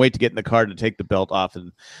I couldn't wait to get in the car to take the belt off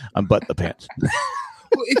and unbutton the pants.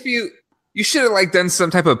 Well, if you should have done some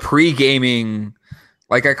type of pre-gaming,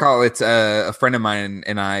 like I call it. A friend of mine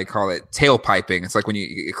and I call it tailpiping. It's like when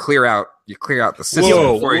you clear out the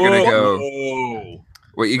system before you're gonna go. Whoa.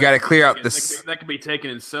 Well, you got to clear out this. That can be taken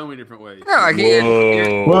in so many different ways.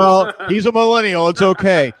 Yeah, well, he's a millennial. It's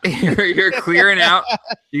okay. You're clearing out.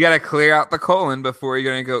 You got to clear out the colon before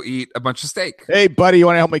you're going to go eat a bunch of steak. Hey, buddy, you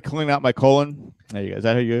want to help me clean out my colon? There you go. Is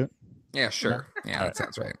that how you do it? Yeah, sure. Yeah, that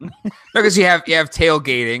sounds right. No, because you have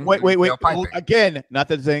tailgating. Wait. Again, not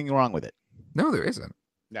that there's anything wrong with it. No, there isn't.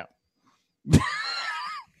 No.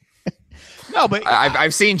 No, but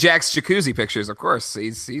I've seen Jack's jacuzzi pictures. Of course,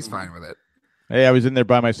 he's fine with it. Hey, I was in there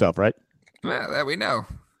by myself, right? Well, that we know.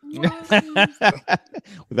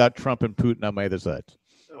 Without Trump and Putin on my other side.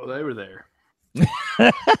 Oh, they were there.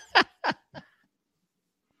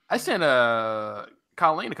 I sent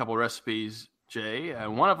Colleen a couple of recipes, Jay,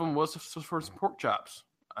 and one of them was for some pork chops.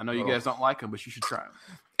 I know you guys don't like them, but you should try them.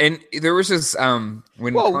 And there was this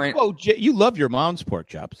whoa, Jay, you love your mom's pork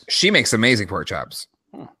chops. She makes amazing pork chops.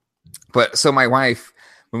 But so my wife,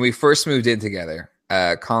 when we first moved in together,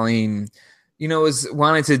 Colleen, was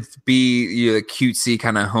wanted to be the cutesy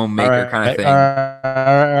kind of homemaker kind of thing.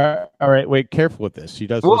 All right, wait, careful with this. She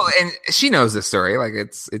does. Well, and she knows the story. Like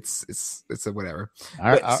it's a whatever.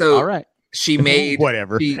 All right. She made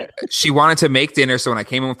whatever. She wanted to make dinner, so when I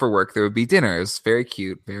came home for work, there would be dinner. It was very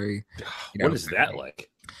cute, very. What is that like?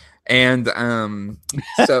 And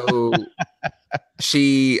so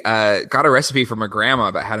she got a recipe from her grandma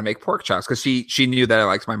about how to make pork chops because she knew that I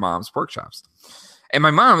liked my mom's pork chops. And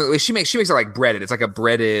my mom, she makes it like breaded. It's like a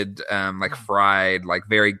breaded, like fried, like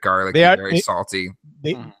very garlicky, very salty.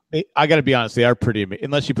 I got to be honest, they are pretty amazing,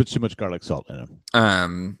 unless you put too much garlic salt in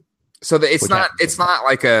them. So it's not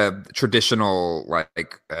like a traditional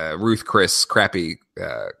like Ruth Chris crappy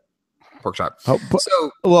pork chop.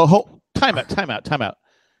 Time out.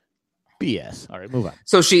 BS. All right, move on.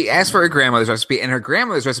 So she asked for her grandmother's recipe, and her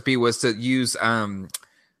grandmother's recipe was to use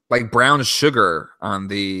like brown sugar on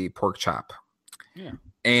the pork chop. Yeah.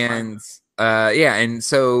 And and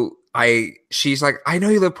so she's like, I know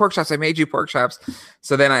you love pork chops. I made you pork chops.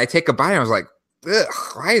 So then I take a bite and I was like, ugh,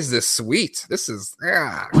 why is this sweet? This is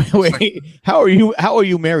Wait, like, how are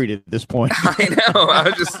you married at this point? I know. I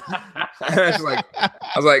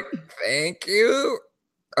was like, thank you.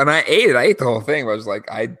 And I ate it. I ate the whole thing. But I was like,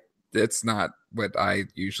 it's not what I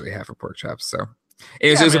usually have for pork chops. So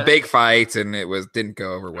it was a big fight, and it didn't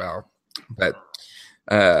go over well. But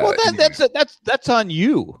that's on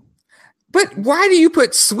you. But why do you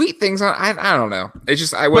put sweet things on? I don't know. It's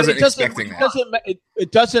just I wasn't expecting that.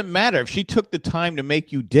 It doesn't matter if she took the time to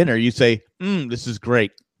make you dinner. You say, "This is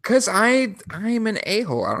great." Because I'm an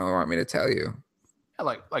a-hole. I don't know what you want me to tell you.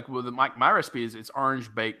 Yeah, like with my recipe is it's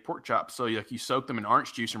orange baked pork chops. So you soak them in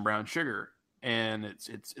orange juice and brown sugar, and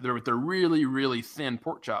they're really really thin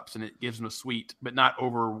pork chops, and it gives them a sweet but not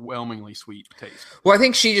overwhelmingly sweet taste. Well, I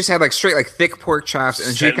think she just had like straight like thick pork chops,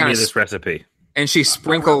 and she kind of this recipe. And she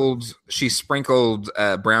sprinkled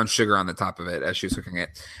brown sugar on the top of it as she was cooking it.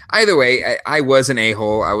 Either way, I was an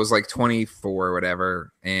a-hole. I was like 24 or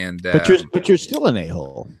whatever, and but you're still an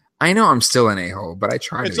a-hole. I know I'm still an a-hole, but I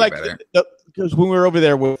try to be better. Because when we were over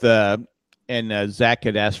there with and Zach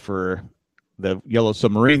had asked for the yellow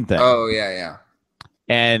submarine thing. Oh yeah.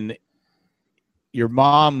 And your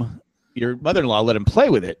mother-in-law let him play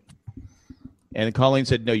with it, and Colleen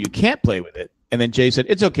said, "No, you can't play with it." And then Jay said,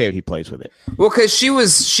 "It's okay if he plays with it." Well, because she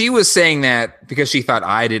was saying that because she thought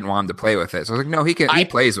I didn't want him to play with it. So I was like, "No, he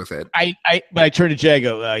plays with it." But I turned to Jay and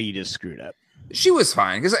go, "You just screwed up." She was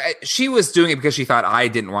fine because she was doing it because she thought I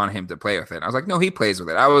didn't want him to play with it. I was like, "No, he plays with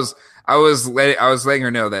it." I was letting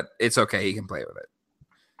her know that it's okay. He can play with it.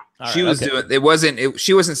 She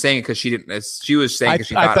wasn't saying it because she didn't. She was saying because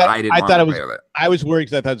she thought I didn't want to play with it. I was worried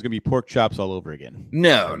because I thought it was going to be pork chops all over again.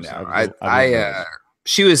 No.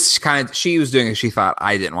 She was doing it. She thought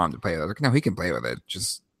I didn't want him to play with it. I was like, no, he can play with it.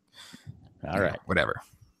 Just all right, whatever.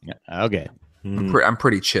 Yeah, okay. I'm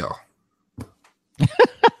pretty chill.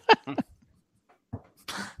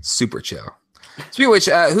 Super chill. Speaking of which,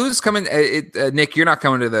 who's coming? Nick, you're not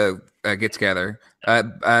coming to the get together.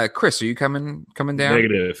 Chris, are you coming down?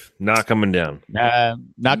 Negative. Not coming down.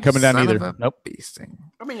 Not coming down either. Nope. Beasting.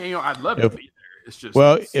 I mean, I'd love to be there. It's just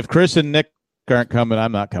if Chris and Nick aren't coming,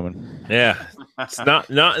 I'm not coming. Yeah, it's not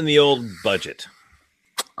in the old budget.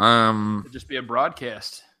 It'd just be a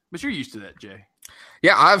broadcast, but you're used to that, Jay.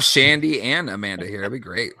 Yeah, I have Shandy and Amanda here. That'd be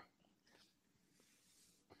great.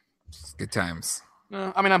 Good times.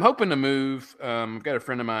 No, I mean, I'm hoping to move. I've got a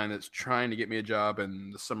friend of mine that's trying to get me a job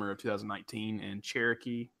in the summer of 2019 in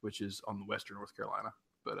Cherokee, which is on the western North Carolina.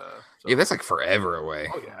 But yeah, that's like forever away.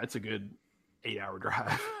 Oh yeah, it's a good 8-hour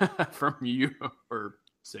drive from you or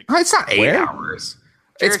 6. Oh, it's not 8 hours.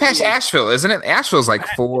 Cherokee, it's past Asheville, isn't it? Asheville's like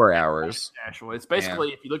 4 hours. Asheville. It's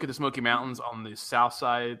basically if you look at the Smoky Mountains on the south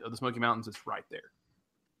side of the Smoky Mountains, it's right there.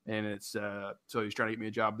 And it's so he's trying to get me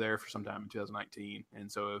a job there for sometime in 2019.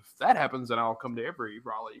 And so if that happens, then I'll come to every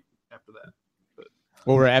Raleigh after that. But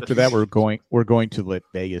after that, we're going to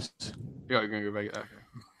Vegas. Yeah, you're gonna go Vegas. Okay.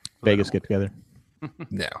 Vegas get together.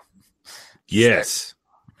 No. Yes.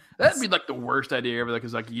 That'd be like the worst idea ever,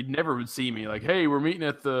 because like you never would see me. Like, hey, we're meeting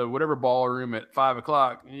at the whatever ballroom at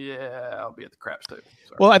 5:00. Yeah, I'll be at the craps table.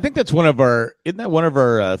 Sorry. Well, I think that's one of our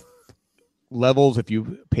levels. If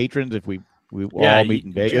you patrons, if we all meet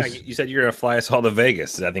in Vegas. Yeah, you said you're going to fly us all to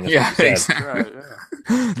Vegas. I think that's what you said. Exactly. Right,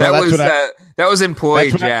 yeah. That was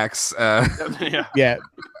employee Jack's. Yeah,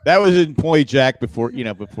 that was employee Jack before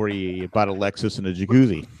he bought a Lexus and a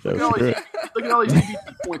jacuzzi. So look at all these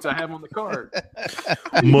EBT points I have on the card.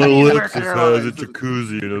 My Lexus has a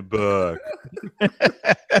jacuzzi in the back.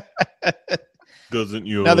 doesn't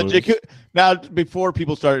yours? Now before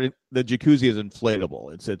people started, the jacuzzi is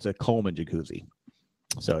inflatable. It's a Coleman jacuzzi,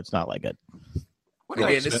 so it's not like a.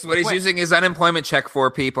 Again, this is what he's using his unemployment check for,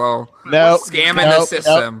 people. No, scamming the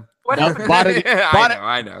system.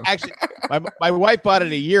 I know. Actually, my wife bought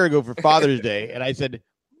it a year ago for Father's Day, and I said,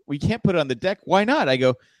 we can't put it on the deck. Why not? I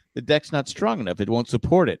go, the deck's not strong enough. It won't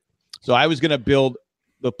support it. So I was going to build.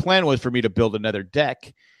 The plan was for me to build another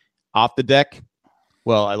deck off the deck.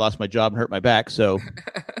 Well, I lost my job and hurt my back, so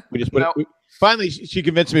we just put it. Finally, she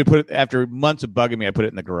convinced me to put it. After months of bugging me, I put it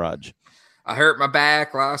in the garage. I hurt my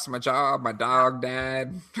back, lost my job, my dog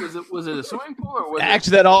died. Was it a swimming pool or was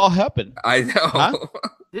actually that all happened? I know. Huh?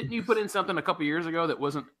 Didn't you put in something a couple years ago that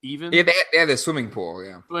wasn't even? Yeah, they had the swimming pool.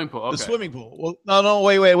 Yeah, swimming pool. Okay. The swimming pool. Well, no,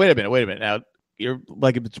 wait a minute. Now you're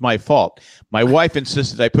like, it's my fault. My wife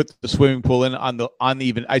insisted I put the swimming pool in on the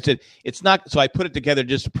even. I said it's not, so I put it together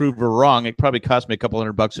just to prove her wrong. It probably cost me a couple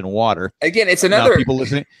 $100 in water. Again, it's another people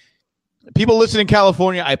listening. People listening in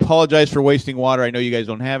California, I apologize for wasting water. I know you guys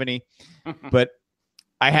don't have any, but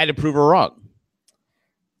I had to prove her wrong.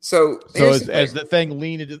 So as the thing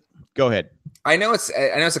leaned into, go ahead. I know it's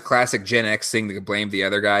a classic Gen X thing to blame the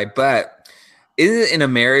other guy, but is it in a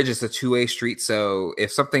marriage? It's a two-way street. So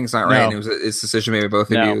if something's not right, and it's a decision made by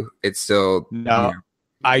both of you, it's still no. You know,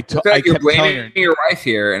 I feel like you're blaming your wife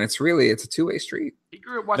here, and it's a two-way street.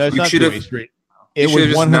 No, it's not a two-way street. It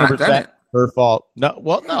was 100% her fault. No,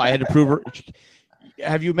 I had to prove her.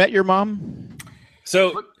 Have you met your mom?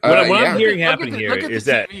 So what I'm hearing happen here is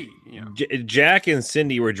that Jack and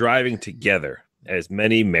Cindy were driving together, as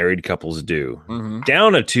many married couples do,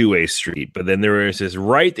 down a two-way street. But then there was this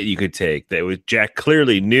right that you could take that Jack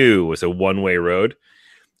clearly knew was a one-way road.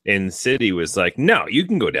 And Cindy was like, no, you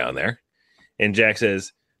can go down there. And Jack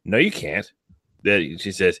says, no, you can't.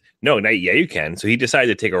 She says, no, yeah, you can. So he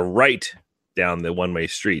decided to take a right down the one-way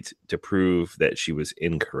street to prove that she was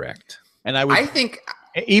incorrect. And I think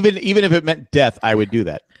even if it meant death, I would do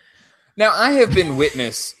that. Now, I have been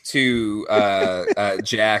witness to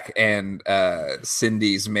Jack and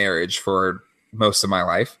Cindy's marriage for most of my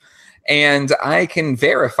life, and I can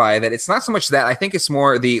verify that it's not so much that. I think it's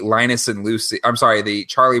more the Linus and Lucy. I'm sorry, the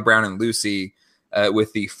Charlie Brown and Lucy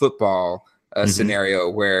with the football scenario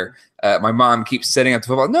where my mom keeps setting up the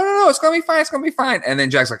football. No, it's gonna be fine. And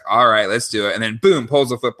then Jack's like, all right, let's do it. And then boom, pulls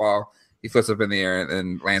the football. He flips up in the air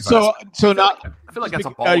and lands on his. So not. I feel like that's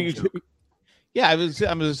a ball. Yeah, I'm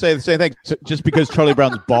going to say the same thing. So just because Charlie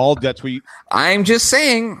Brown's bald, that's what you. I'm just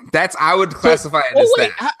saying I would classify it as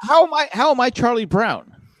that. How am I Charlie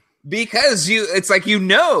Brown? Because it's like you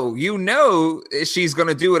know she's going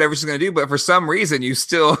to do whatever she's going to do, but for some reason you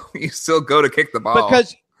still go to kick the ball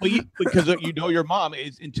because you know your mom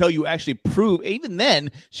is until you actually prove. Even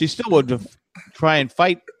then, she still would try and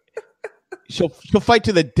fight. She'll fight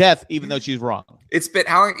to the death, even though she's wrong. It's been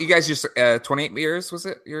how long? You guys just 28 years? Was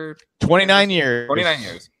it your 29 years? 29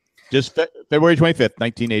 years. Just February 25th,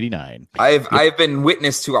 1989. I've been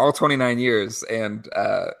witness to all 29 years, and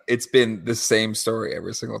it's been the same story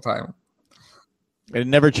every single time. It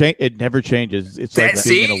never changes. It's like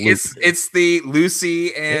it's the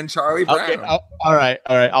Lucy and Charlie Brown. Okay, all right.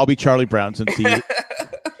 I'll be Charlie Brown since he.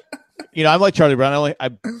 I'm like Charlie Brown.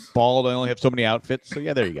 I'm bald. I only have so many outfits. So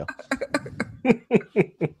yeah, there you go.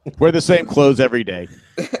 Wear the same clothes every day.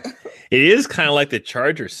 It is kind of like the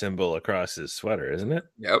Charger symbol across his sweater, isn't it?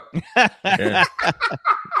 Yep. Yeah.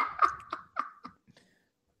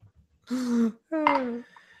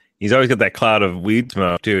 He's always got that cloud of weed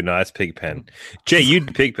smoke too. No, that's Pigpen. Jay,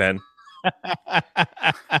 you'd Pigpen.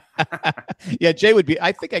 Yeah, Jay would be.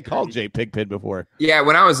 I think I called Jay Pigpen before. Yeah,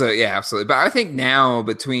 when I was absolutely. But I think now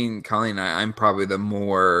between Colleen and I'm probably the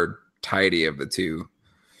more tidy of the two.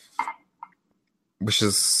 Which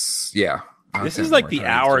is This is like the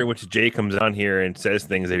hour in which Jay comes on here and says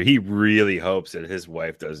things that he really hopes that his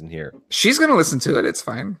wife doesn't hear. She's gonna listen to it. It's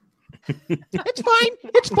fine.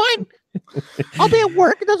 It's fine. I'll be at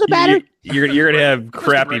work. It doesn't matter. You're gonna have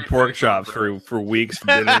crappy pork chops for weeks for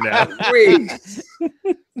dinner now. Weeks.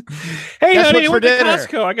 Hey, honey, I went to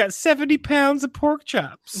Costco. I got 70 pounds of pork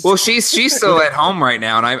chops. Well, she's still at home right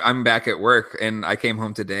now, and I'm back at work. And I came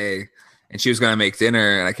home today, and she was gonna make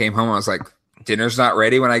dinner, and I came home. And I was like, dinner's not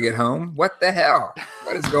ready when I get home. What the hell?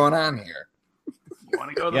 What is going on here? You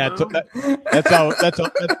want to go to the moon? That's all.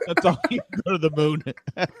 You go to the moon.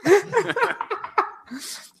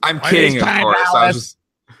 I'm kidding, of course.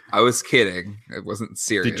 I was kidding. It wasn't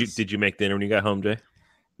serious. Did you make dinner when you got home, Jay?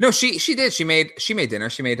 No, she did. She made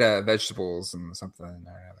dinner. She made vegetables and something.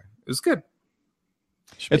 It was good.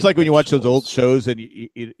 It's like when you watch those old shows and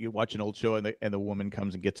you watch an old show and the woman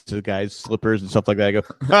comes and gets to the guy's slippers and stuff like that. I go,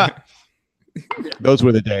 Those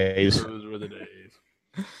were the days.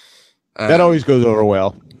 That always goes over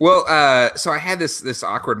well. Well, so I had this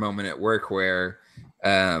awkward moment at work where,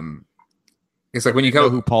 it's like when you go,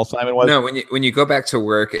 who Paul Simon was? No, when you go back to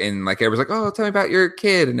work and like everyone's like, oh, tell me about your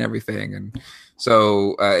kid and everything. And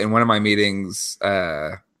so in one of my meetings,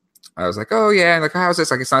 I was like, oh yeah, like how's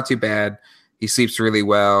this? Like it's not too bad. He sleeps really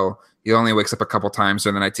well. He only wakes up a couple times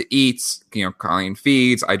during the night to eat. Colleen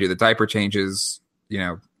feeds. I do the diaper changes.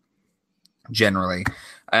 Generally.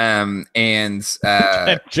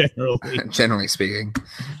 Generally speaking,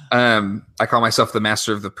 I call myself the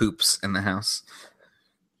master of the poops in the house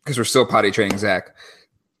because we're still potty training Zach.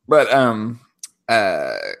 But and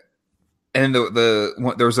then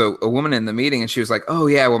there was a woman in the meeting, and she was like, "Oh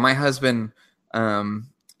yeah, well my husband,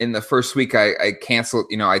 in the first week I canceled.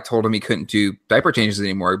 I told him he couldn't do diaper changes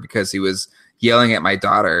anymore because he was yelling at my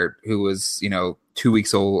daughter who was 2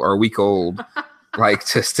 weeks old or a week old." Like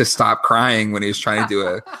to stop crying when he was trying to do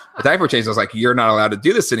a diaper change. I was like, you're not allowed to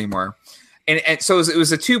do this anymore. And so it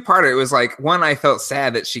was a two-parter. It was like, one, I felt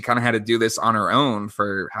sad that she kind of had to do this on her own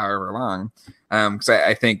for however long. Because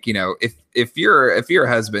I think, if you're a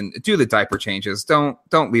husband, do the diaper changes. Don't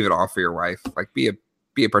leave it all for your wife. Like be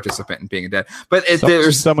a participant in being a dad. But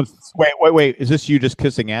there's someone. Wait. Is this you just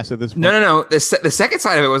kissing ass at this point? No. The second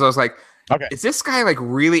side of it was I was like, okay, is this guy like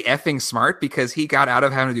really effing smart because he got out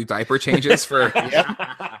of having to do diaper changes for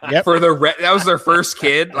for that was their first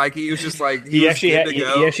kid. Like he was just like he actually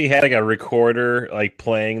had like a recorder like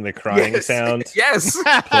playing the crying sound. Yes.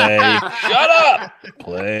 Play. Shut up.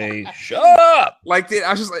 Play. Shut up. Like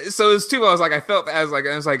I was just like, so it was two. I was like,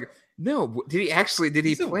 no, did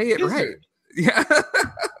he play it right? Yeah.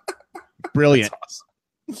 Brilliant.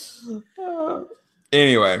 Awesome.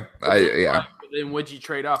 Anyway, Then would you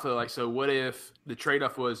trade off? So what if the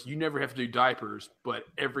trade-off was you never have to do diapers, but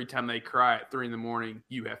every time they cry at 3 a.m,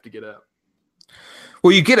 you have to get up?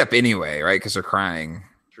 Well, you get up anyway, right? Because they're crying.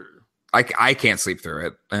 True. I can't sleep through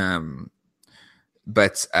it.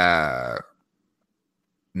 But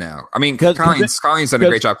no. I mean, Colleen's done a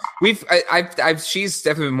great job. She's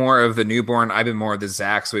definitely more of the newborn. I've been more of the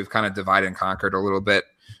Zach, so we've kind of divided and conquered a little bit.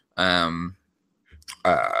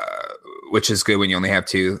 Which is good when you only have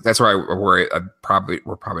two. That's where I worry.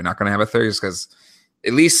 We're probably not going to have a third, because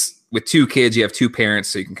at least with two kids, you have two parents,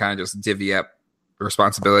 so you can kind of just divvy up the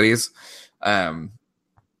responsibilities.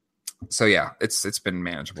 So yeah, it's been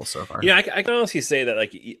manageable so far. Yeah, I can honestly say that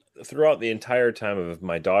like throughout the entire time of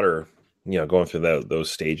my daughter, going through those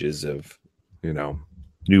stages of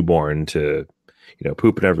newborn to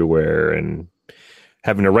pooping everywhere and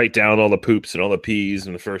having to write down all the poops and all the pees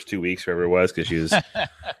in the first 2 weeks, wherever it was, because she was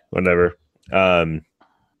whatever.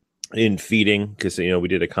 In feeding, because we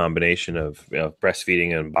did a combination of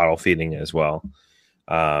breastfeeding and bottle feeding as well.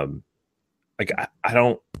 Like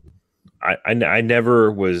I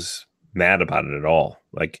never was mad about it at all.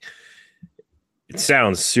 Like it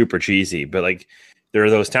sounds super cheesy, but like there are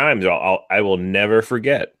those times I will never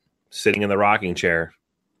forget sitting in the rocking chair.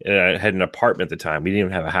 And I had an apartment at the time. We didn't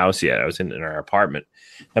even have a house yet. I was in our apartment.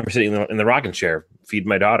 I remember sitting in the rocking chair, feeding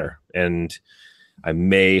my daughter, and I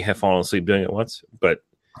may have fallen asleep doing it once, but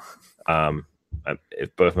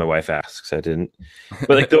if both my wife asks, I didn't. But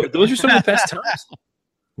like those are some of the best times.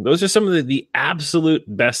 Those are some of the absolute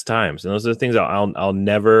best times, and those are the things I'll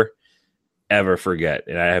never ever forget.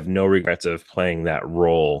 And I have no regrets of playing that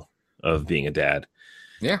role of being a dad.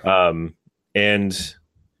 Yeah. And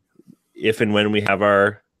if and when we have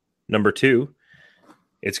our number 2,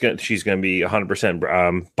 she's gonna be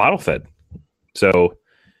 100% bottle fed. So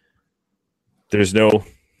there's no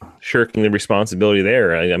shirking the responsibility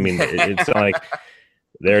there. I mean, it's not like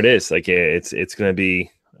there it is. Like it's gonna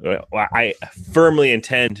be. I firmly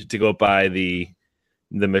intend to go buy the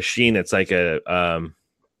machine that's like a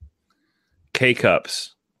K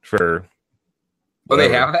cups for. Oh, they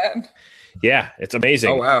have that? Yeah, it's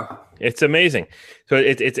amazing. Oh wow, it's amazing. So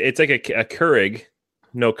it's like a Keurig,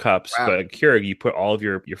 no cups, but a Keurig. You put all of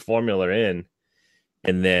your formula in,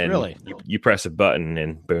 and then you press a button,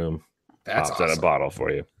 and boom, pops out a bottle for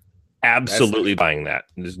you. Absolutely buying that.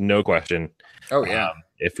 There's no question. Oh yeah.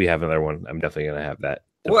 If we have another one, I'm definitely gonna have that.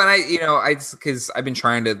 Well, and because I've been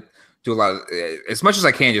trying to do a lot of, as much as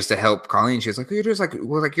I can, just to help Colleen. She's like, you're just like,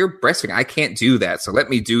 well, like you're breastfeeding. I can't do that. So let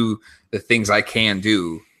me do the things I can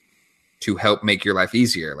do to help make your life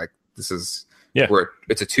easier. Like this is where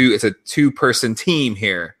it's a 2-person team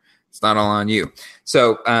here. It's not all on you.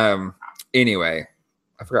 So anyway,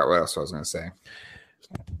 I forgot what else I was going to say.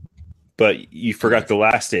 But you forgot the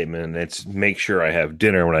last statement, and it's make sure I have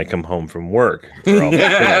dinner when I come home from work. For all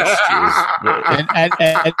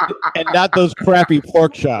and not those crappy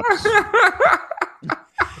pork chops.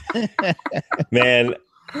 Man,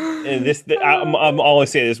 And I'm always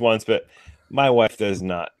saying this once, but my wife does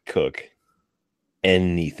not cook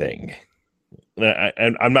anything.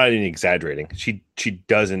 And I'm not even exaggerating. She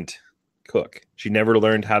doesn't cook. She never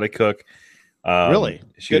learned how to cook. Really?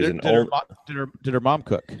 Did her mom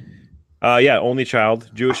cook? Yeah, only child,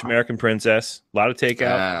 Jewish American princess. A lot of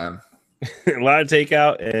takeout. A lot of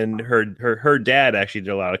takeout, and her dad actually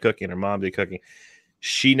did a lot of cooking. Her mom did cooking.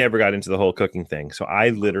 She never got into the whole cooking thing, so I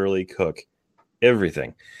literally cook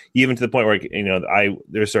everything, even to the point where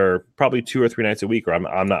there's probably 2 or 3 nights a week where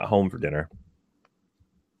I'm not home for dinner.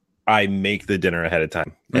 I make the dinner ahead of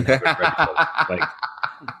time. Like,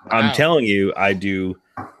 I'm telling you, I do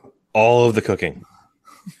all of the cooking.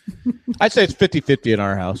 I'd say it's 50-50 in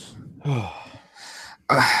our house.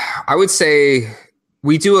 I would say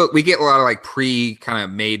we get a lot of like kind of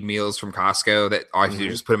made meals from Costco that all you do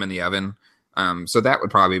is just put them in the oven. So that would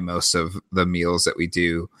probably be most of the meals that we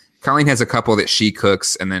do. Colleen has a couple that she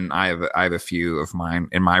cooks, and then I have a few of mine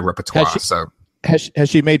in my repertoire. Has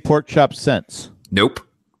she made pork chops since? Nope.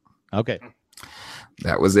 Okay.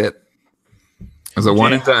 That was it. It was a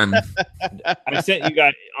one and done. I sent you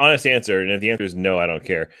guys honest answer, and if the answer is no, I don't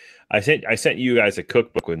care. I sent you guys a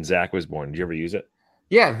cookbook when Zach was born. Did you ever use it?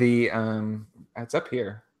 Yeah, it's up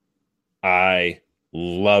here. I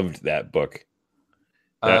loved that book.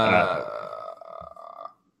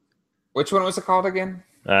 Which one was it called again?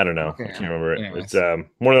 I don't know. Okay. I can't remember it. Anyways. It's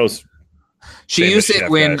one of those. She used it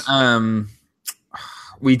when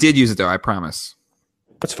we did use it though. I promise.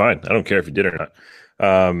 That's fine. I don't care if you did or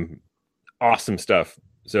not. Awesome stuff.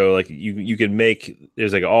 So like you can make,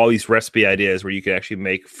 there's like all these recipe ideas where you can actually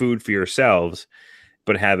make food for yourselves,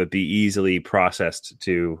 but have it be easily processed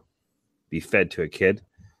to be fed to a kid.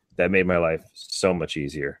 That made my life so much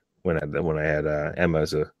easier when I had Emma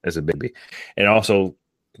as a baby, and also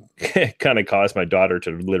kind of caused my daughter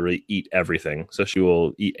to literally eat everything. So she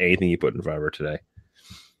will eat anything you put in front of her today.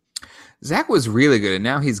 Zach was really good, and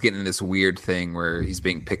now he's getting this weird thing where he's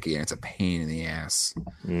being picky, and it's a pain in the ass.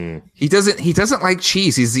 He doesn't like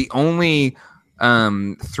cheese. He's the only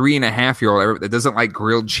 3.5-year-old ever that doesn't like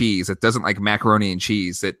grilled cheese, that doesn't like macaroni and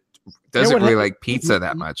cheese, that doesn't really like pizza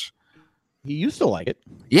that much. He used to like it.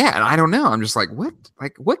 Yeah, and I don't know. I'm just like, what?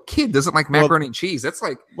 Like, what kid doesn't like macaroni and cheese? That's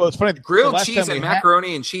like, it's funny. Grilled cheese and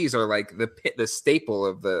macaroni and cheese are like the staple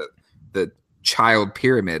of the child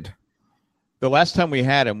pyramid. The last time we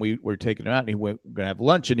had him, we were taking him out, and we're going to have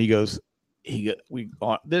lunch, and he goes, we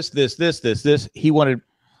this. He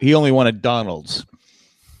only wanted Donald's.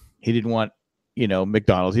 He didn't want,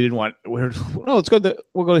 McDonald's. He didn't want. We'll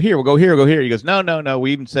go here. He goes, no.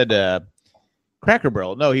 We even said Cracker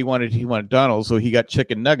Barrel. No, he wanted Donald's, so he got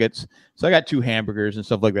chicken nuggets. So I got 2 hamburgers and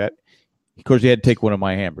stuff like that. Of course, he had to take one of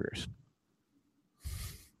my hamburgers.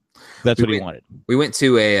 That's what he wanted. We went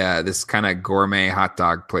to a this kind of gourmet hot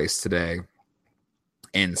dog place today.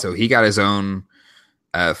 And so he got his own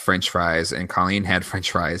French fries, and Colleen had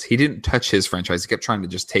French fries. He didn't touch his French fries. He kept trying to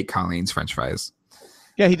just take Colleen's French fries.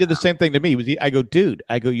 Yeah, he did the same thing to me. I go, dude,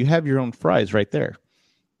 you have your own fries right there.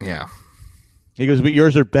 Yeah. He goes, but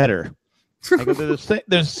yours are better. I go, they're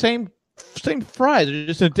the same fries. They're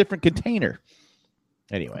just in a different container.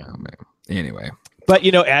 Anyway. But,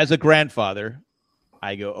 as a grandfather,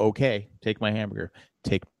 I go, okay, take my hamburger,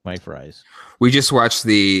 take my fries. We just watched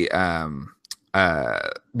the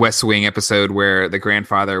West Wing episode where the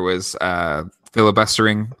grandfather was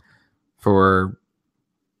filibustering for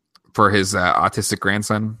his autistic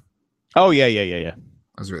grandson. Oh yeah. That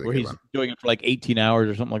was really where good. He's one. Doing it for like 18 hours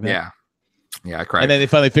or something like that. Yeah, I cried. And then they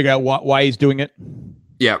finally figure out why he's doing it.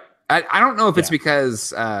 Yeah, I don't know if it's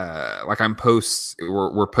because we're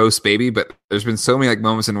post baby, but there's been so many like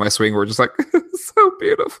moments in West Wing where we're just like so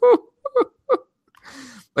beautiful.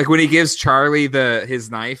 Like when he gives Charlie his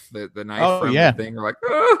knife, the knife from the thing, we're like,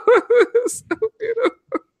 oh, so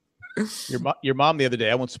beautiful. Your mom the other day,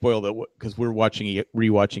 I won't spoil that because we're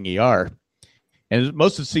rewatching ER, and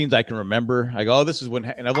most of the scenes I can remember. I go, oh, this is when,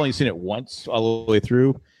 and I've only seen it once all the way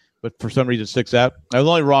through, but for some reason it sticks out. I was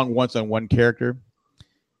only wrong once on one character,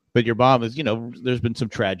 but your mom is, there's been some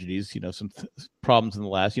tragedies, some problems in the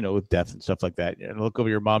last, with death and stuff like that. And I look over,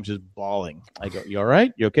 your mom's just bawling. I go, you all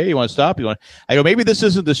right? You okay? You want to stop? I go, maybe this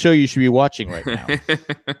isn't the show you should be watching right now.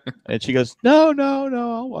 And she goes, no,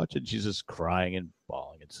 I'll watch it. She's just crying and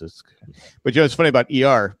bawling. It's just, but it's funny about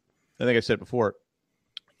ER. I think I said before,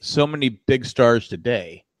 so many big stars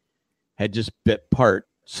today had just bit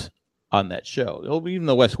parts on that show. Even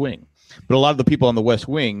the West Wing, but a lot of the people on the West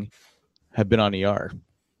Wing have been on ER.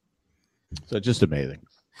 So it's just amazing.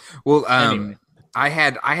 Well, anyway. I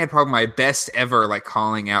had probably my best ever like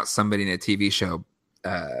calling out somebody in a TV show,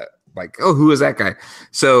 like, oh, who is that guy?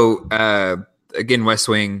 So again, West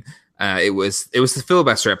Wing. It was the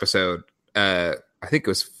filibuster episode. I think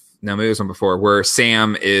maybe it was one before, where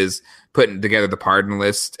Sam is putting together the pardon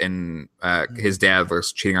list, and his dad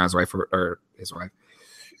was cheating on his wife or his wife,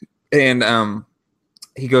 and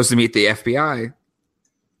he goes to meet the FBI,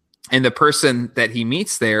 and the person that he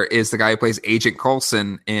meets there is the guy who plays Agent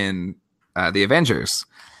Coulson in the Avengers,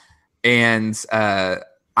 and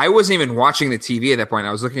I wasn't even watching the TV at that point.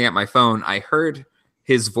 I was looking at my phone. I heard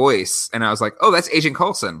his voice, and I was like, "Oh, that's Agent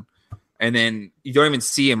Coulson." And then you don't even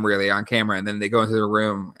see him really on camera. And then they go into the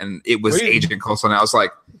room, and it was Agent Coulson. I was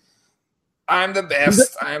like, "I'm the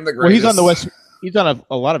best. I'm the greatest." Well, he's on the West. He's on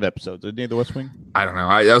a lot of episodes. Isn't he The West Wing? I don't know.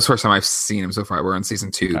 That was the first time I've seen him so far. We're on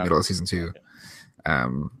season 2, middle of season 2.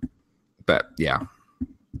 But yeah,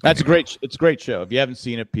 that's a great. It's a great show. If you haven't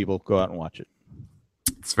seen it, people go out and watch it.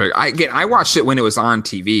 It's very. I watched it when it was on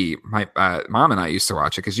TV. My mom and I used to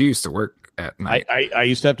watch it because you used to work at night. I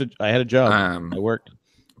used to have to. I had a job. I worked.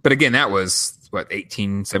 But again, that was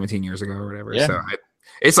 18, 17 years ago or whatever. Yeah. So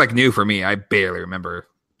it's like new for me. I barely remember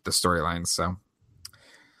the storylines. So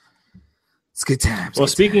it's good times. Well,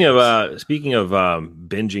 speaking of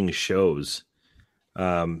binging shows,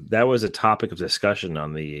 that was a topic of discussion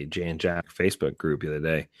on the Jay and Jack Facebook group the other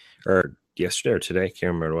day, or yesterday or today.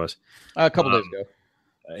 Can't remember what it was. A couple days ago.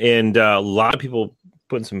 And a lot of people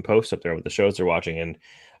putting some posts up there with the shows they're watching, and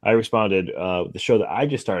I responded the show that I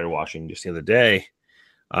just started watching just the other day.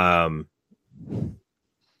 And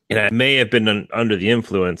I may have been under the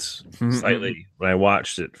influence slightly when I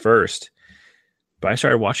watched it first, but I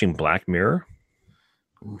started watching Black Mirror.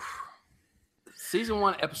 Oof. Season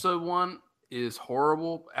 1, episode 1 is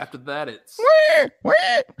horrible. After that, it's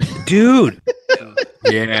dude.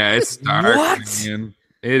 Yeah, it's dark. What? Man.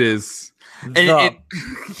 It is. And it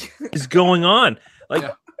is going on. Like,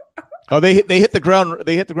 oh, they hit the ground.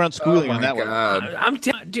 They hit the ground squealing on that God. one.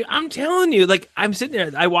 I'm telling you, like, I'm sitting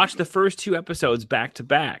there. I watched the first 2 episodes back to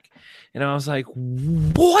back, and I was like,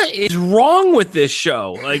 "What is wrong with this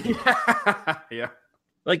show?" Like, yeah,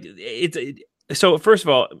 like so. First of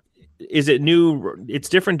all, is it new? It's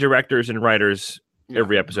different directors and writers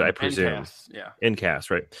every episode, I presume. In cast,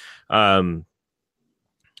 right?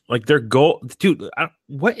 Like their goal, dude.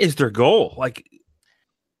 What is their goal? Like,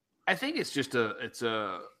 I think it's just it's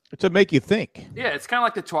to make you think. Yeah, it's kind of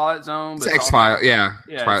like the Twilight Zone. But it's X-Files, yeah.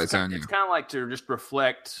 Twilight it's Zone. It's kind of like to just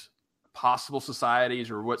reflect possible societies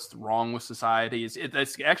or what's wrong with society.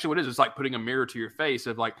 That's actually what it is. It's like putting a mirror to your face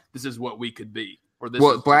of like, this is what we could be. Or this.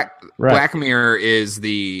 Well, Black Mirror is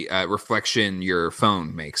the reflection your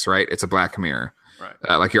phone makes, right? It's a black mirror, right?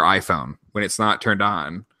 Like your iPhone. When it's not turned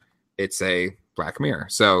on, it's a black mirror.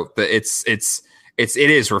 So it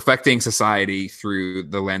is reflecting society through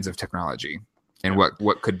the lens of technology and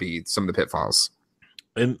what could be some of the pitfalls.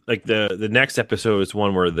 And like the next episode is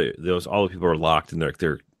one where all the people are locked in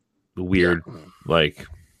their weird like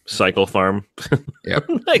cycle farm. Yep.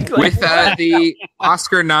 With the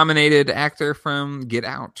Oscar nominated actor from Get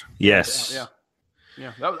Out. Yes.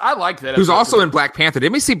 Yeah. I like that. Who's also in Black Panther.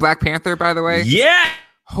 Didn't we see Black Panther, by the way? Yeah.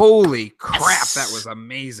 Holy crap. Yes. That was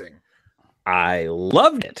amazing. I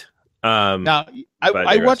loved it. Now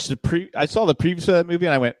I watched I saw the preview of that movie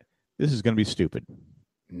and I went, this is going to be stupid.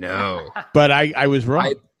 No. But I was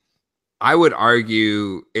wrong. I would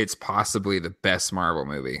argue it's possibly the best Marvel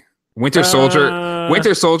movie. Winter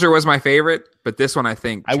Soldier was my favorite, but this one I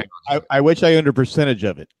think I wish I owned a percentage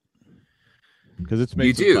of it. Because it's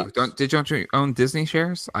you do. Did you own Disney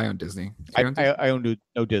shares? I own Disney. I own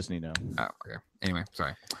no Disney now. Oh, okay. Anyway,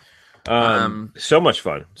 sorry. So much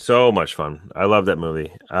fun. I love that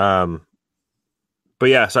movie. But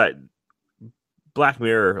yeah, so Black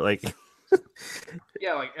Mirror, like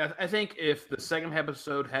yeah, like I think if the second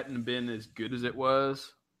episode hadn't been as good as it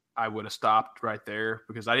was, I would have stopped right there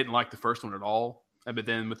because I didn't like the first one at all. But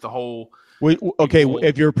then with the whole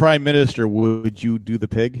if you're prime minister, would you do the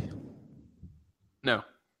pig?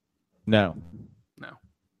 No,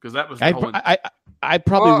 because that was the whole. I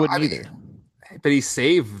probably wouldn't either. But he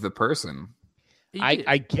saved the person.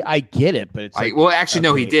 I get it, but it's like, well, actually,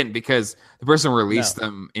 no, he didn't because the person released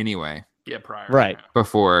them anyway. Yeah, prior, right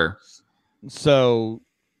before. So,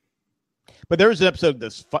 but there was an episode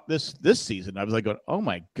this season. I was like, going, "Oh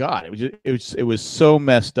my god!" It was so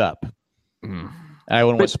messed up. Mm. I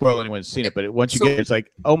wouldn't want to spoil anyone who's seen it, but once you get it, it's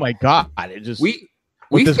like, "Oh my god!" It just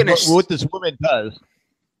what this woman does.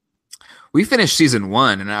 We finished season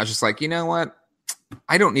 1, and I was just like, you know what?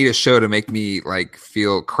 I don't need a show to make me like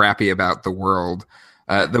feel crappy about the world.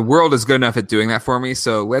 The world is good enough at doing that for me,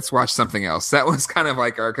 so let's watch something else. That was kind of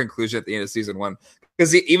like our conclusion at the end of season 1,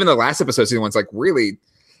 because even the last episode, season 1's like really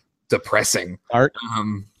depressing. Art.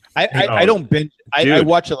 I don't binge. I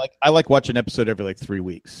watch it I like watching an episode every like 3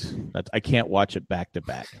 weeks. I can't watch it back to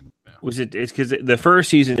back. Was it? It's because the first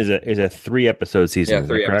season is a 3-episode season. Yeah,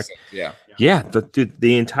 3 correct? episodes. Yeah.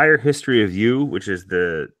 The entire history of you, which is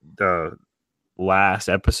the last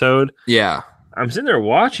episode. Yeah. I'm sitting there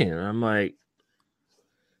watching, and I'm like,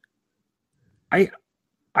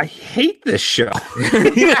 I hate this show, but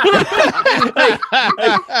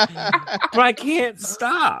I can't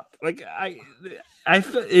stop. Like I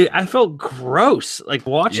felt gross like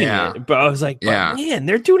watching it, but I was like, man,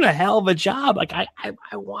 they're doing a hell of a job. Like I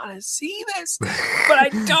want to see this, but I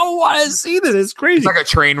don't want to see this. It's crazy. It's like a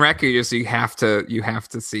train wreck. You have to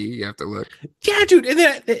look. Yeah, dude.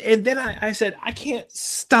 And then I said, I can't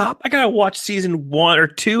stop. I gotta watch season 1 or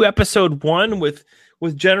 2, episode 1 with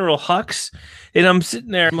General Hux, and I'm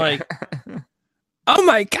sitting there, I'm like, oh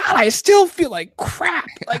my god, I still feel like crap.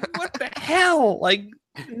 Like what the hell? Like.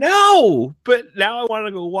 No, but now I want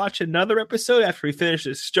to go watch another episode after we finish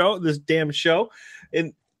this damn show,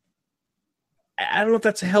 and I don't know if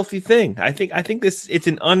that's a healthy thing. I think it's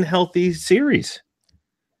an unhealthy series.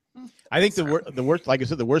 I think the worst, like I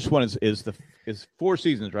said, the worst one is 4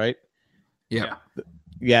 seasons, right? Yeah.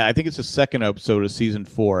 Yeah, I think it's the second episode of season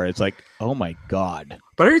 4. It's like, oh my god!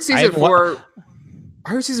 But I heard season 4. I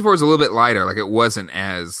heard season 4 is a little bit lighter. Like it wasn't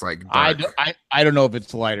as like dark. I don't know if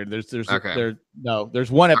it's lighter.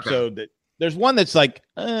 There's one episode that there's one that's like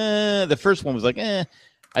the first one was like I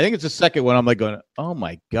think it's the second one. I'm like going, oh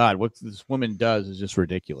my god, what this woman does is just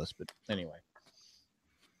ridiculous. But anyway,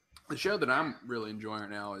 the show that I'm really enjoying right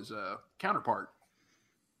now is Counterpart.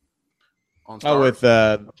 With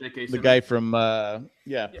the guy from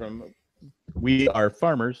from We Are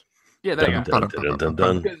Farmers. Yeah, there you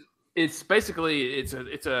go. It's basically it's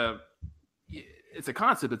a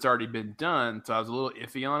concept that's already been done, so I was a little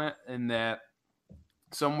iffy on it. In that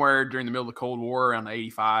somewhere during the middle of the Cold War, around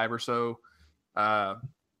 '85 or so,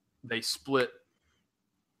 they split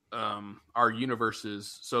our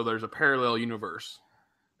universes. So there's a parallel universe,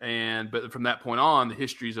 but from that point on, the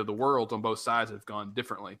histories of the worlds on both sides have gone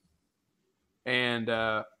differently, and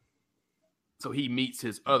so he meets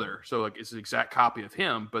his other. So like it's an exact copy of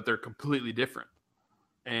him, but they're completely different.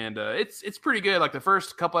 And it's pretty good. Like the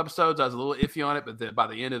first couple episodes, I was a little iffy on it, but by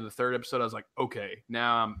the end of the third episode, I was like, okay,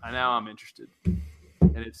 now I'm interested.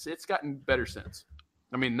 And it's gotten better since.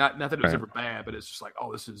 I mean, not that it was ever bad, but it's just like,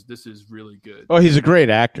 oh, this is really good. Oh, he's a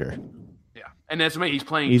great actor. Yeah, and that's me. He's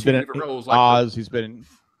playing two different roles. Like Oz. He's been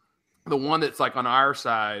the one that's like on our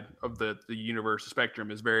side of the universe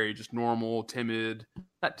spectrum is very just normal, timid.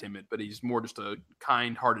 Not timid, but he's more just a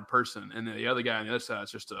kind-hearted person. And then the other guy on the other side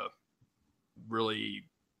is just a really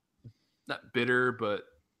not bitter, but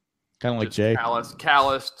kind of like Jay.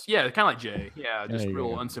 Calloused. Yeah, kind of like Jay. Yeah, just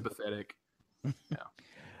real unsympathetic. Yeah.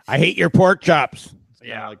 I hate your pork chops.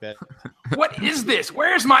 Yeah, like that. What is this?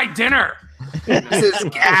 Where's my dinner? This is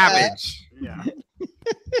cabbage. Yeah.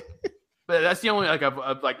 But that's the only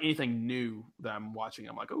of like anything new that I'm watching.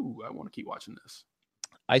 I'm like, oh, I want to keep watching this.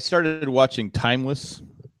 I started watching Timeless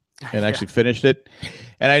and actually finished it.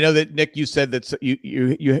 And I know that Nick, you said that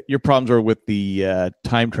your problems are with the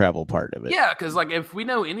time travel part of it. Yeah, because like if we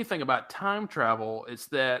know anything about time travel, it's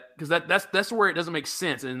that because that's where it doesn't make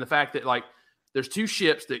sense, and the fact that like there's 2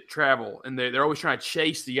 ships that travel, and they're always trying to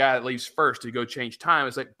chase the guy that leaves first to go change time.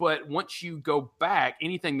 It's like, but once you go back,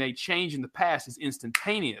 anything they change in the past is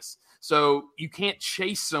instantaneous, so you can't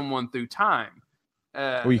chase someone through time.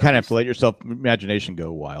 Well, you kind of have to let yourself imagination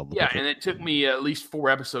go wild. Yeah, and it took me at least 4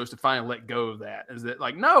 episodes to finally let go of that. Is that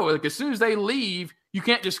like, no, like as soon as they leave, you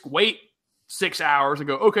can't just wait 6 hours and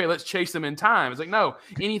go, okay, let's chase them in time. It's like, no,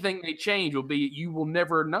 anything they change you will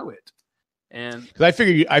never know it. And because I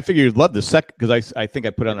figure you'd love the second, because I think I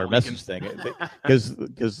put on our message thing because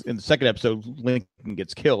in the second episode Lincoln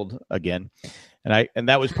gets killed again. And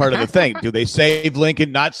that was part of the thing. Do they save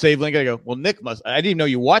Lincoln, not save Lincoln? I go, well, Nick must. I didn't even know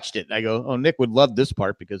you watched it. I go, oh, Nick would love this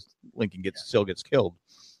part because Lincoln still gets killed.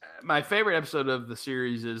 My favorite episode of the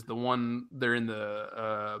series is the one they're in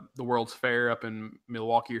the World's Fair up in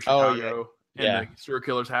Milwaukee or Chicago, in the serial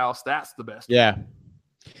killer's house. That's the best. Yeah.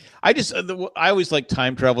 I always like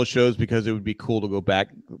time travel shows because it would be cool to go back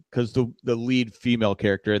because the lead female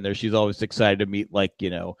character in there, she's always excited to meet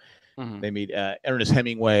they meet Ernest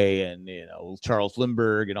Hemingway and Charles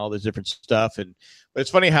Lindbergh and all this different stuff. But it's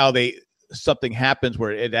funny how something happens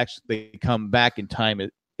where it actually they come back in time.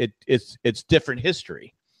 It's different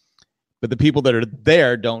history, but the people that are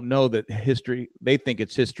there don't know that history. They think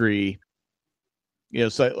it's history.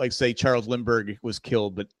 So like say Charles Lindbergh was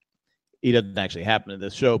killed, but he doesn't actually happen in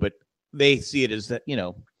this show. But they see it as that.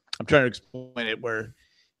 I'm trying to explain it where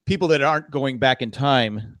people that aren't going back in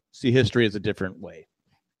time see history as a different way.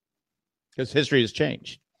 Because history has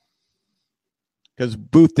changed. Because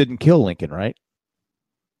Booth didn't kill Lincoln, right?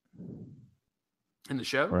 In the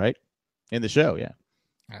show? Right? In the show, yeah.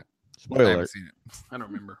 Spoiler alert. Seen it. I don't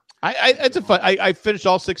remember. It's a fun. I finished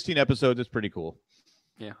all 16 episodes. It's pretty cool.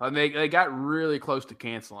 Yeah, they got really close to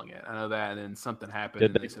canceling it. I know that, and then something happened,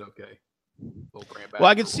 and they said, "Okay, we'll bring it back." Well,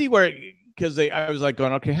 I can see where because I was like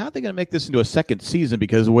going, okay, how are they going to make this into a second season?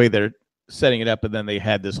 Because the way they're setting it up, and then they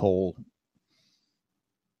had this whole,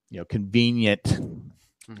 convenient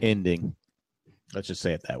ending. Let's just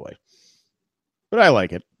say it that way. But I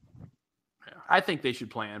like it. I think they should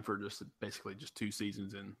plan for basically just 2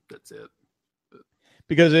 seasons, and that's it.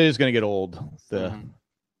 Because it is going to get old.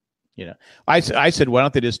 I said, why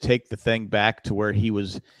don't they just take the thing back to where he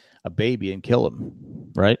was a baby and kill him,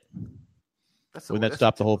 right? Wouldn't that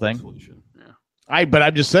stop the whole thing? Solution. Yeah. But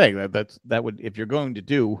I'm just saying that would, if you're going to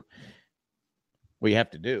do what you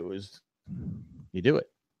have to do, is you do it,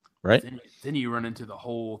 right? Then you run into the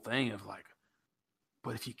whole thing of like,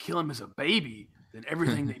 but if you kill him as a baby, then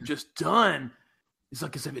everything they've just done is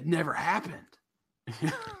like as if it never happened.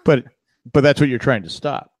 but that's what you're trying to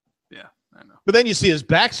stop. Yeah, I know. But then you see his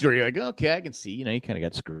backstory, you're like, okay, I can see. He kind of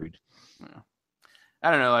got screwed. Yeah.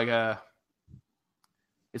 I don't know, like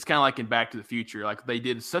it's kind of like in Back to the Future. Like they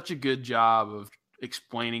did such a good job of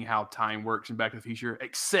explaining how time works in Back to the Future,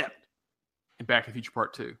 except in Back to the Future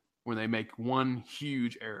Part 2, where they make one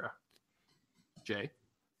huge error. Jay?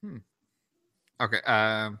 Okay.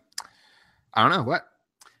 I don't know. What?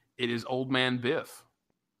 It is Old Man Biff.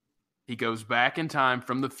 He goes back in time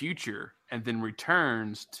from the future and then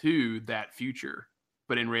returns to that future.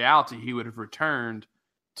 But in reality, he would have returned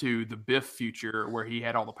to the Biff future where he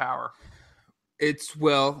had all the power. They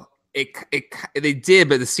did,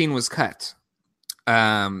 but the scene was cut.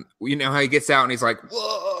 You know how he gets out and he's like,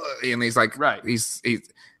 whoa, and he's like, right.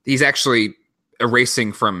 He's actually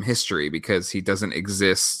erasing from history because he doesn't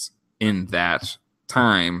exist in that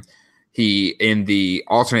time. In the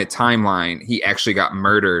alternate timeline, he actually got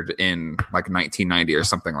murdered in like 1990 or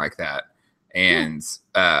something like that. And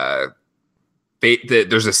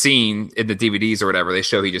there's a scene in the DVDs or whatever. They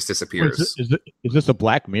show he just disappears. Is this a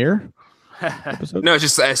Black Mirror episode? No,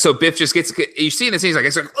 it's just so Biff just gets. You see in the scene, he's like,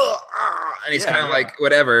 it's like, and he's kind of like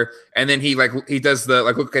whatever. And then he does the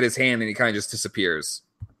look at his hand and he kind of just disappears.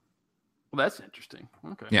 Well, that's interesting.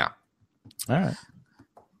 Okay. Yeah. All right.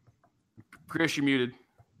 Chris, you're muted.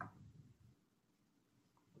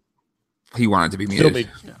 He wanted to be muted.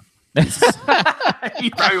 He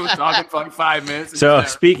probably was talking for like 5 minutes. So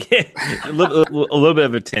speaking a little bit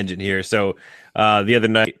of a tangent here. So the other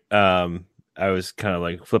night, I was kind of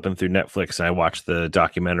like flipping through Netflix and I watched the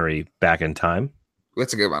documentary Back in Time.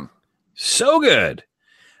 That's a good one. So good.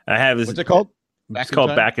 I have this. What's it called? It's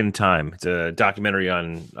called Back in Time. It's a documentary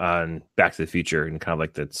on Back to the Future and kind of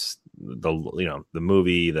like that's the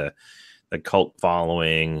movie, the cult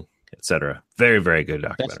following, etc. Very, very good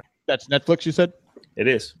documentary. That's Netflix, you said? It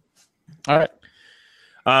is. All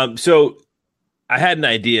right. So I had an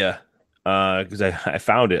idea because I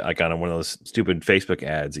found it like on one of those stupid Facebook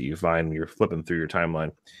ads that you find when you're flipping through your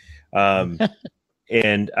timeline.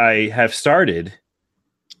 And I have started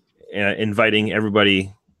inviting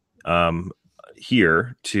everybody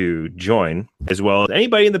here to join, as well as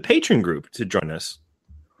anybody in the patron group to join us.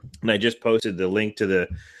 And I just posted the link to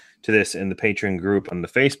this in the patron group on the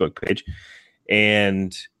Facebook page.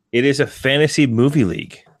 And it is a fantasy movie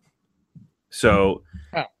league. So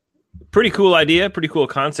pretty cool idea, pretty cool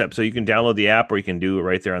concept. So you can download the app or you can do it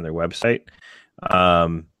right there on their website.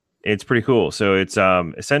 It's pretty cool. So it's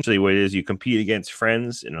essentially what it is. You compete against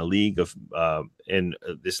friends in a league of in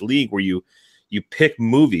this league where you pick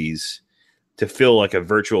movies to fill like a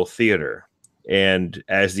virtual theater. And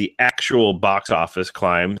as the actual box office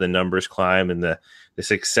climbs, the numbers climb, and the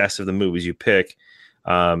success of the movies you pick,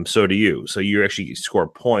 so do you. So you actually score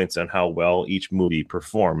points on how well each movie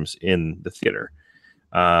performs in the theater.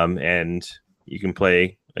 And you can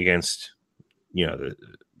play against,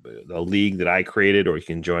 the league that I created, or you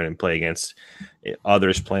can join and play against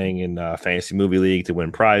others playing in Fantasy Movie League to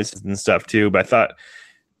win prizes and stuff too. But I thought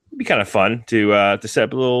it'd be kind of fun to set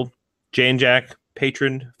up a little Jay and Jack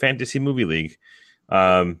patron Fantasy Movie League.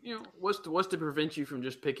 What's to prevent you from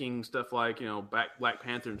just picking stuff like Black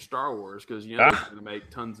Panther and Star Wars, because they're going to make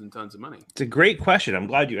tons and tons of money? It's a great question. I'm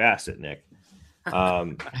glad you asked it, Nick.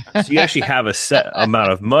 So you actually have a set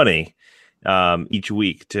amount of money each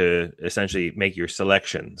week to essentially make your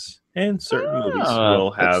selections, and certain movies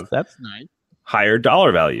will have that's nice. Higher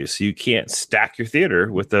dollar values. So you can't stack your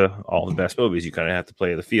theater with all the best movies. You kind of have to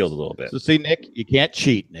play the field a little bit. So see, Nick, you can't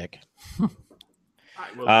cheat, Nick.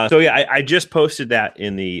 So yeah, I just posted that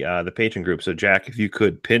in the patron group. So Jack, if you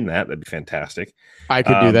could pin that'd be fantastic. I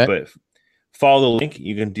could do that. But follow the link.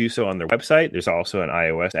 You can do so on their website. There's also an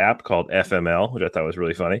iOS app called FML, which I thought was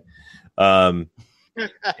really funny. And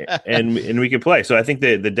we can play. So I think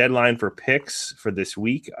the deadline for picks for this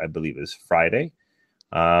week, I believe, is Friday.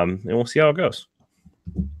 And we'll see how it goes.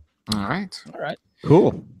 All right.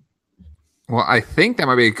 Cool. Well, I think that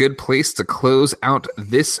might be a good place to close out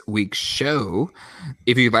this week's show.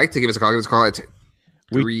 If you'd like to give us a call at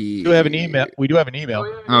 3. We do have an email.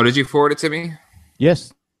 Oh, did you forward it to me?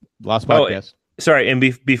 Yes. Last podcast. Sorry, and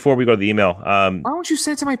before we go to the email, why don't you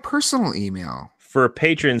send it to my personal email? For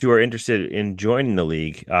patrons who are interested in joining the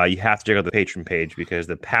league, you have to check out the patron page because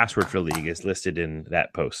the password for the league is listed in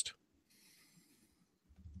that post.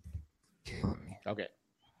 Okay.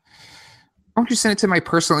 Why don't you send it to my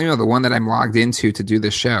personal email, the one that I'm logged into to do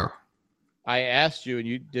this show? I asked you and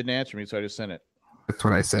you didn't answer me, so I just sent it. That's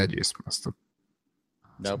what I said. You must have.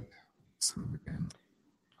 Nope.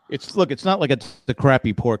 It's not like it's the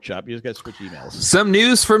crappy pork chop. You just got to switch emails. Some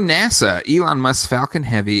news from NASA. Elon Musk's Falcon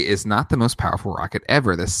Heavy is not the most powerful rocket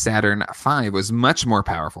ever. The Saturn V was much more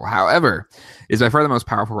powerful. However, it is by far the most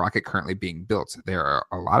powerful rocket currently being built. There are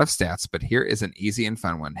a lot of stats, but here is an easy and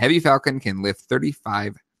fun one. Heavy Falcon can lift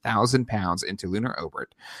 35,000 pounds into lunar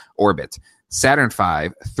orbit. Saturn V,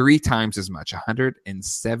 3 times as much,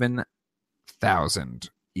 107,000,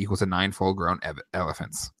 equal to 9 full-grown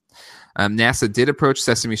elephants. NASA did approach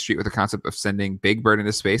Sesame Street with the concept of sending Big Bird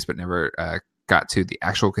into space, but never got to the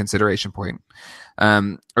actual consideration point.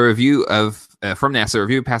 A review from NASA, a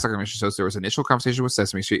review of past mission shows there was initial conversation with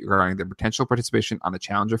Sesame Street regarding the potential participation on the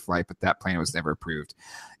Challenger flight, but that plan was never approved.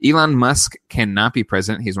 Elon Musk cannot be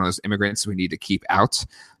president. He's one of those immigrants we need to keep out.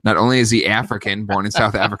 Not only is he African, born in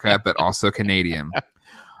South Africa, but also Canadian.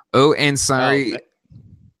 Oh, and sorry.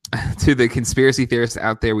 To the conspiracy theorists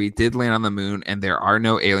out there, we did land on the moon, and there are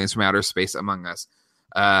no aliens from outer space among us.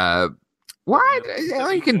 What?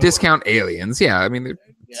 You can discount aliens. Yeah, I mean,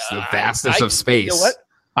 it's the vastness of space. You know what?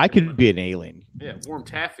 I could be an alien. Yeah, Warm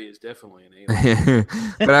Taffy is definitely an alien.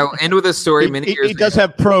 But I will end with a story. He does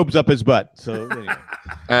have probes up his butt. So anyway.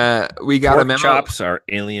 We got Pork a memo. chops are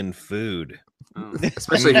alien food.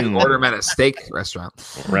 Especially if you order them at a steak restaurant.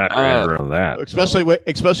 Wrap your head around that. Especially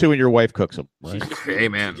when your wife cooks them. Right? Hey,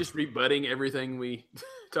 man. Just rebutting everything we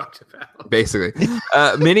talked about. Basically.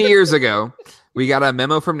 Many years ago, we got a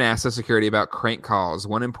memo from NASA security about crank calls.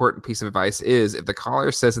 One important piece of advice is if the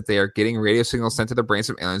caller says that they are getting radio signals sent to the brains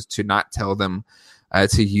of aliens, to not tell them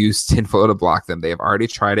to use tinfoil to block them. They have already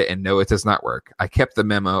tried it and know it does not work. I kept the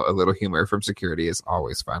memo. A little humor from security is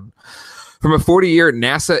always fun. From a 40-year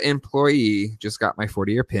NASA employee, just got my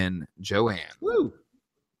 40-year pin, Joanne. Woo!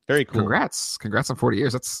 Very cool. Congrats on 40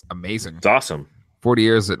 years. That's amazing. It's awesome. 40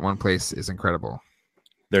 years at one place is incredible.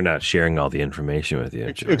 They're not sharing all the information with you.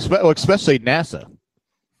 Especially NASA.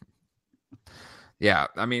 Yeah,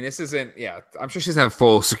 I mean, this isn't. Yeah, I'm sure she doesn't have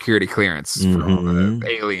full security clearance for all the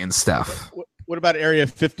alien stuff. What about Area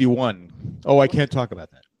 51? Oh, I can't talk about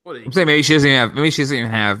that. I'm saying maybe she doesn't even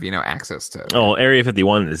have access to. Oh, Area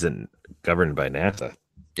 51 isn't governed by NASA.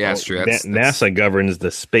 Yeah, it's true. NASA governs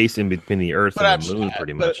the space in between the Earth and the Moon,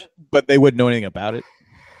 pretty much. But they wouldn't know anything about it.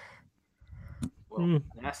 Well,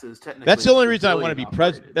 NASA's technically. That's the only reason I want to be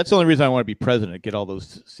president. That's the only reason I want to be president. Get all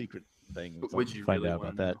those secret things. Would you find really out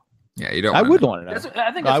about that? Yeah, you don't. I would want to know.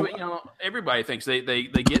 I think that's what everybody thinks. They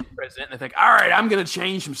get president and they think, all right, I'm going to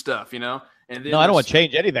change some stuff, And then no, I don't want to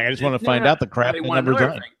change anything. I just want to find out the crap and then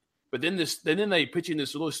resign. But then they put you in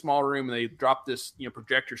this little small room and they drop this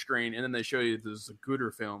projector screen and then they show you this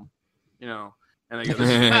Gooder film, and they go, "This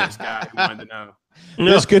is this guy who wanted to know."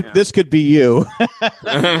 This could be you.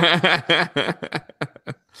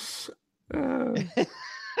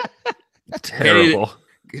 Terrible.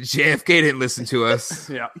 JFK didn't listen to us.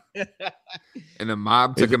 Yeah, and the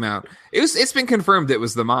mob took him out. It's been confirmed it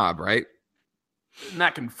was the mob, right?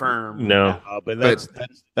 Not confirmed. No, but that's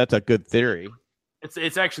a good theory.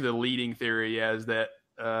 It's actually the leading theory is that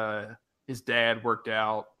his dad worked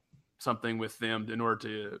out something with them in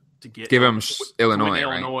order to give him Illinois,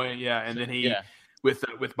 right? Yeah, and then he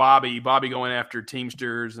with Bobby going after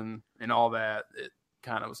Teamsters and all that. It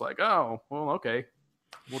kind of was like, oh, well, okay,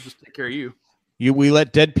 we'll just take care of you. We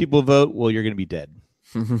let dead people vote. Well, you're going to be dead.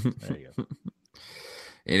 There you go.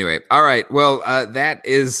 Anyway, all right. Well, that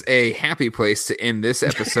is a happy place to end this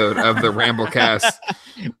episode of the Ramblecast.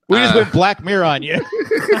 We just went Black Mirror on you.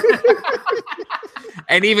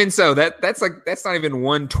 And even so, that's not even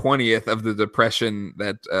 1/20th of the depression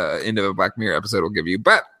that end of a Black Mirror episode will give you.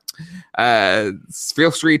 But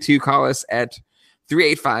feel free to call us at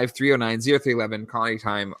 385-309-0311. Call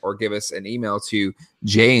anytime or give us an email to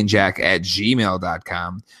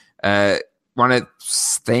jayandjack@gmail.com. Want to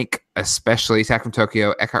thank especially Tack from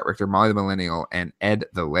Tokyo, Eckhart Richter, Molly the Millennial, and Ed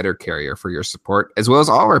the Letter Carrier for your support, as well as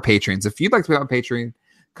all of our patrons. If you'd like to be on Patreon,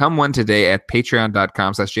 come one today at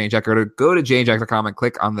patreon.com/jayandjack, or go to jayandjack.com and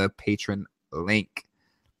click on the patron link.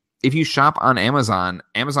 If you shop on Amazon,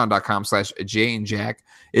 amazon.com/jayandjack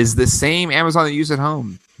is the same Amazon that you use at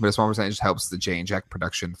home, but a small percentage helps the Jay and Jack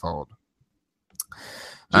production fold.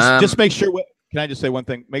 Just make sure. Can I just say one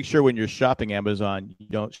thing? Make sure when you're shopping Amazon, you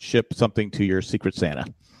don't ship something to your Secret Santa,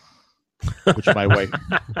 which my wife,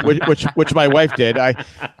 which my wife did.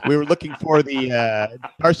 We were looking for the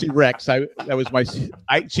Darcy Rex.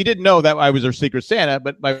 She didn't know that I was her Secret Santa,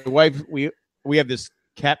 but my wife, we have this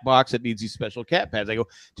cat box that needs these special cat pads. I go,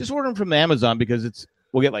 just order them from Amazon because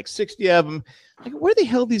we'll get like 60 of them. I go, where the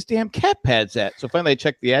hell are these damn cat pads at? So finally I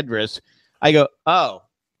checked the address. I go, oh,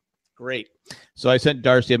 great. So I sent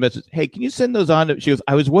Darcy a message. Hey, can you send those on? She goes,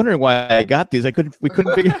 I was wondering why I got these. We couldn't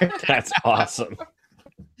figure it out. That's awesome.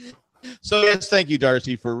 So yes, thank you,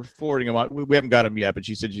 Darcy, for forwarding them on. We haven't got them yet, but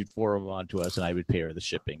she said she'd forward them on to us, and I would pay her the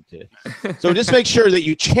shipping too. So just make sure that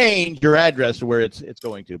you change your address to where it's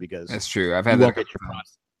going to, because that's true. I've had that.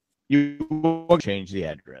 You won't change the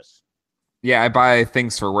address. Yeah, I buy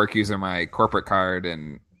things for work using my corporate card,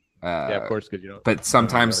 and yeah, of course, because you don't. But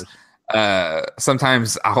sometimes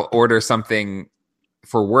I'll order something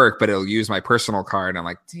for work, but it'll use my personal card. I'm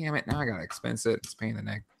like, damn it, now I gotta expense it. It's a pain in the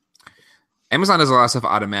neck. Amazon does a lot of stuff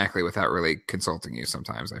automatically without really consulting you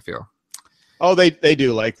sometimes, I feel. Oh, they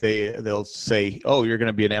do. Like they'll say, oh, you're going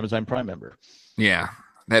to be an Amazon Prime member. Yeah.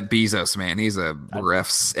 That Bezos, man. He's a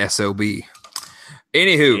ref's SOB.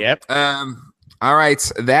 Anywho. Yep. All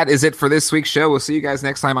right. That is it for this week's show. We'll see you guys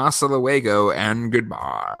next time. Hasta luego and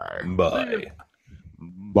goodbye. Bye.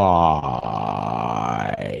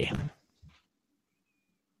 Bye.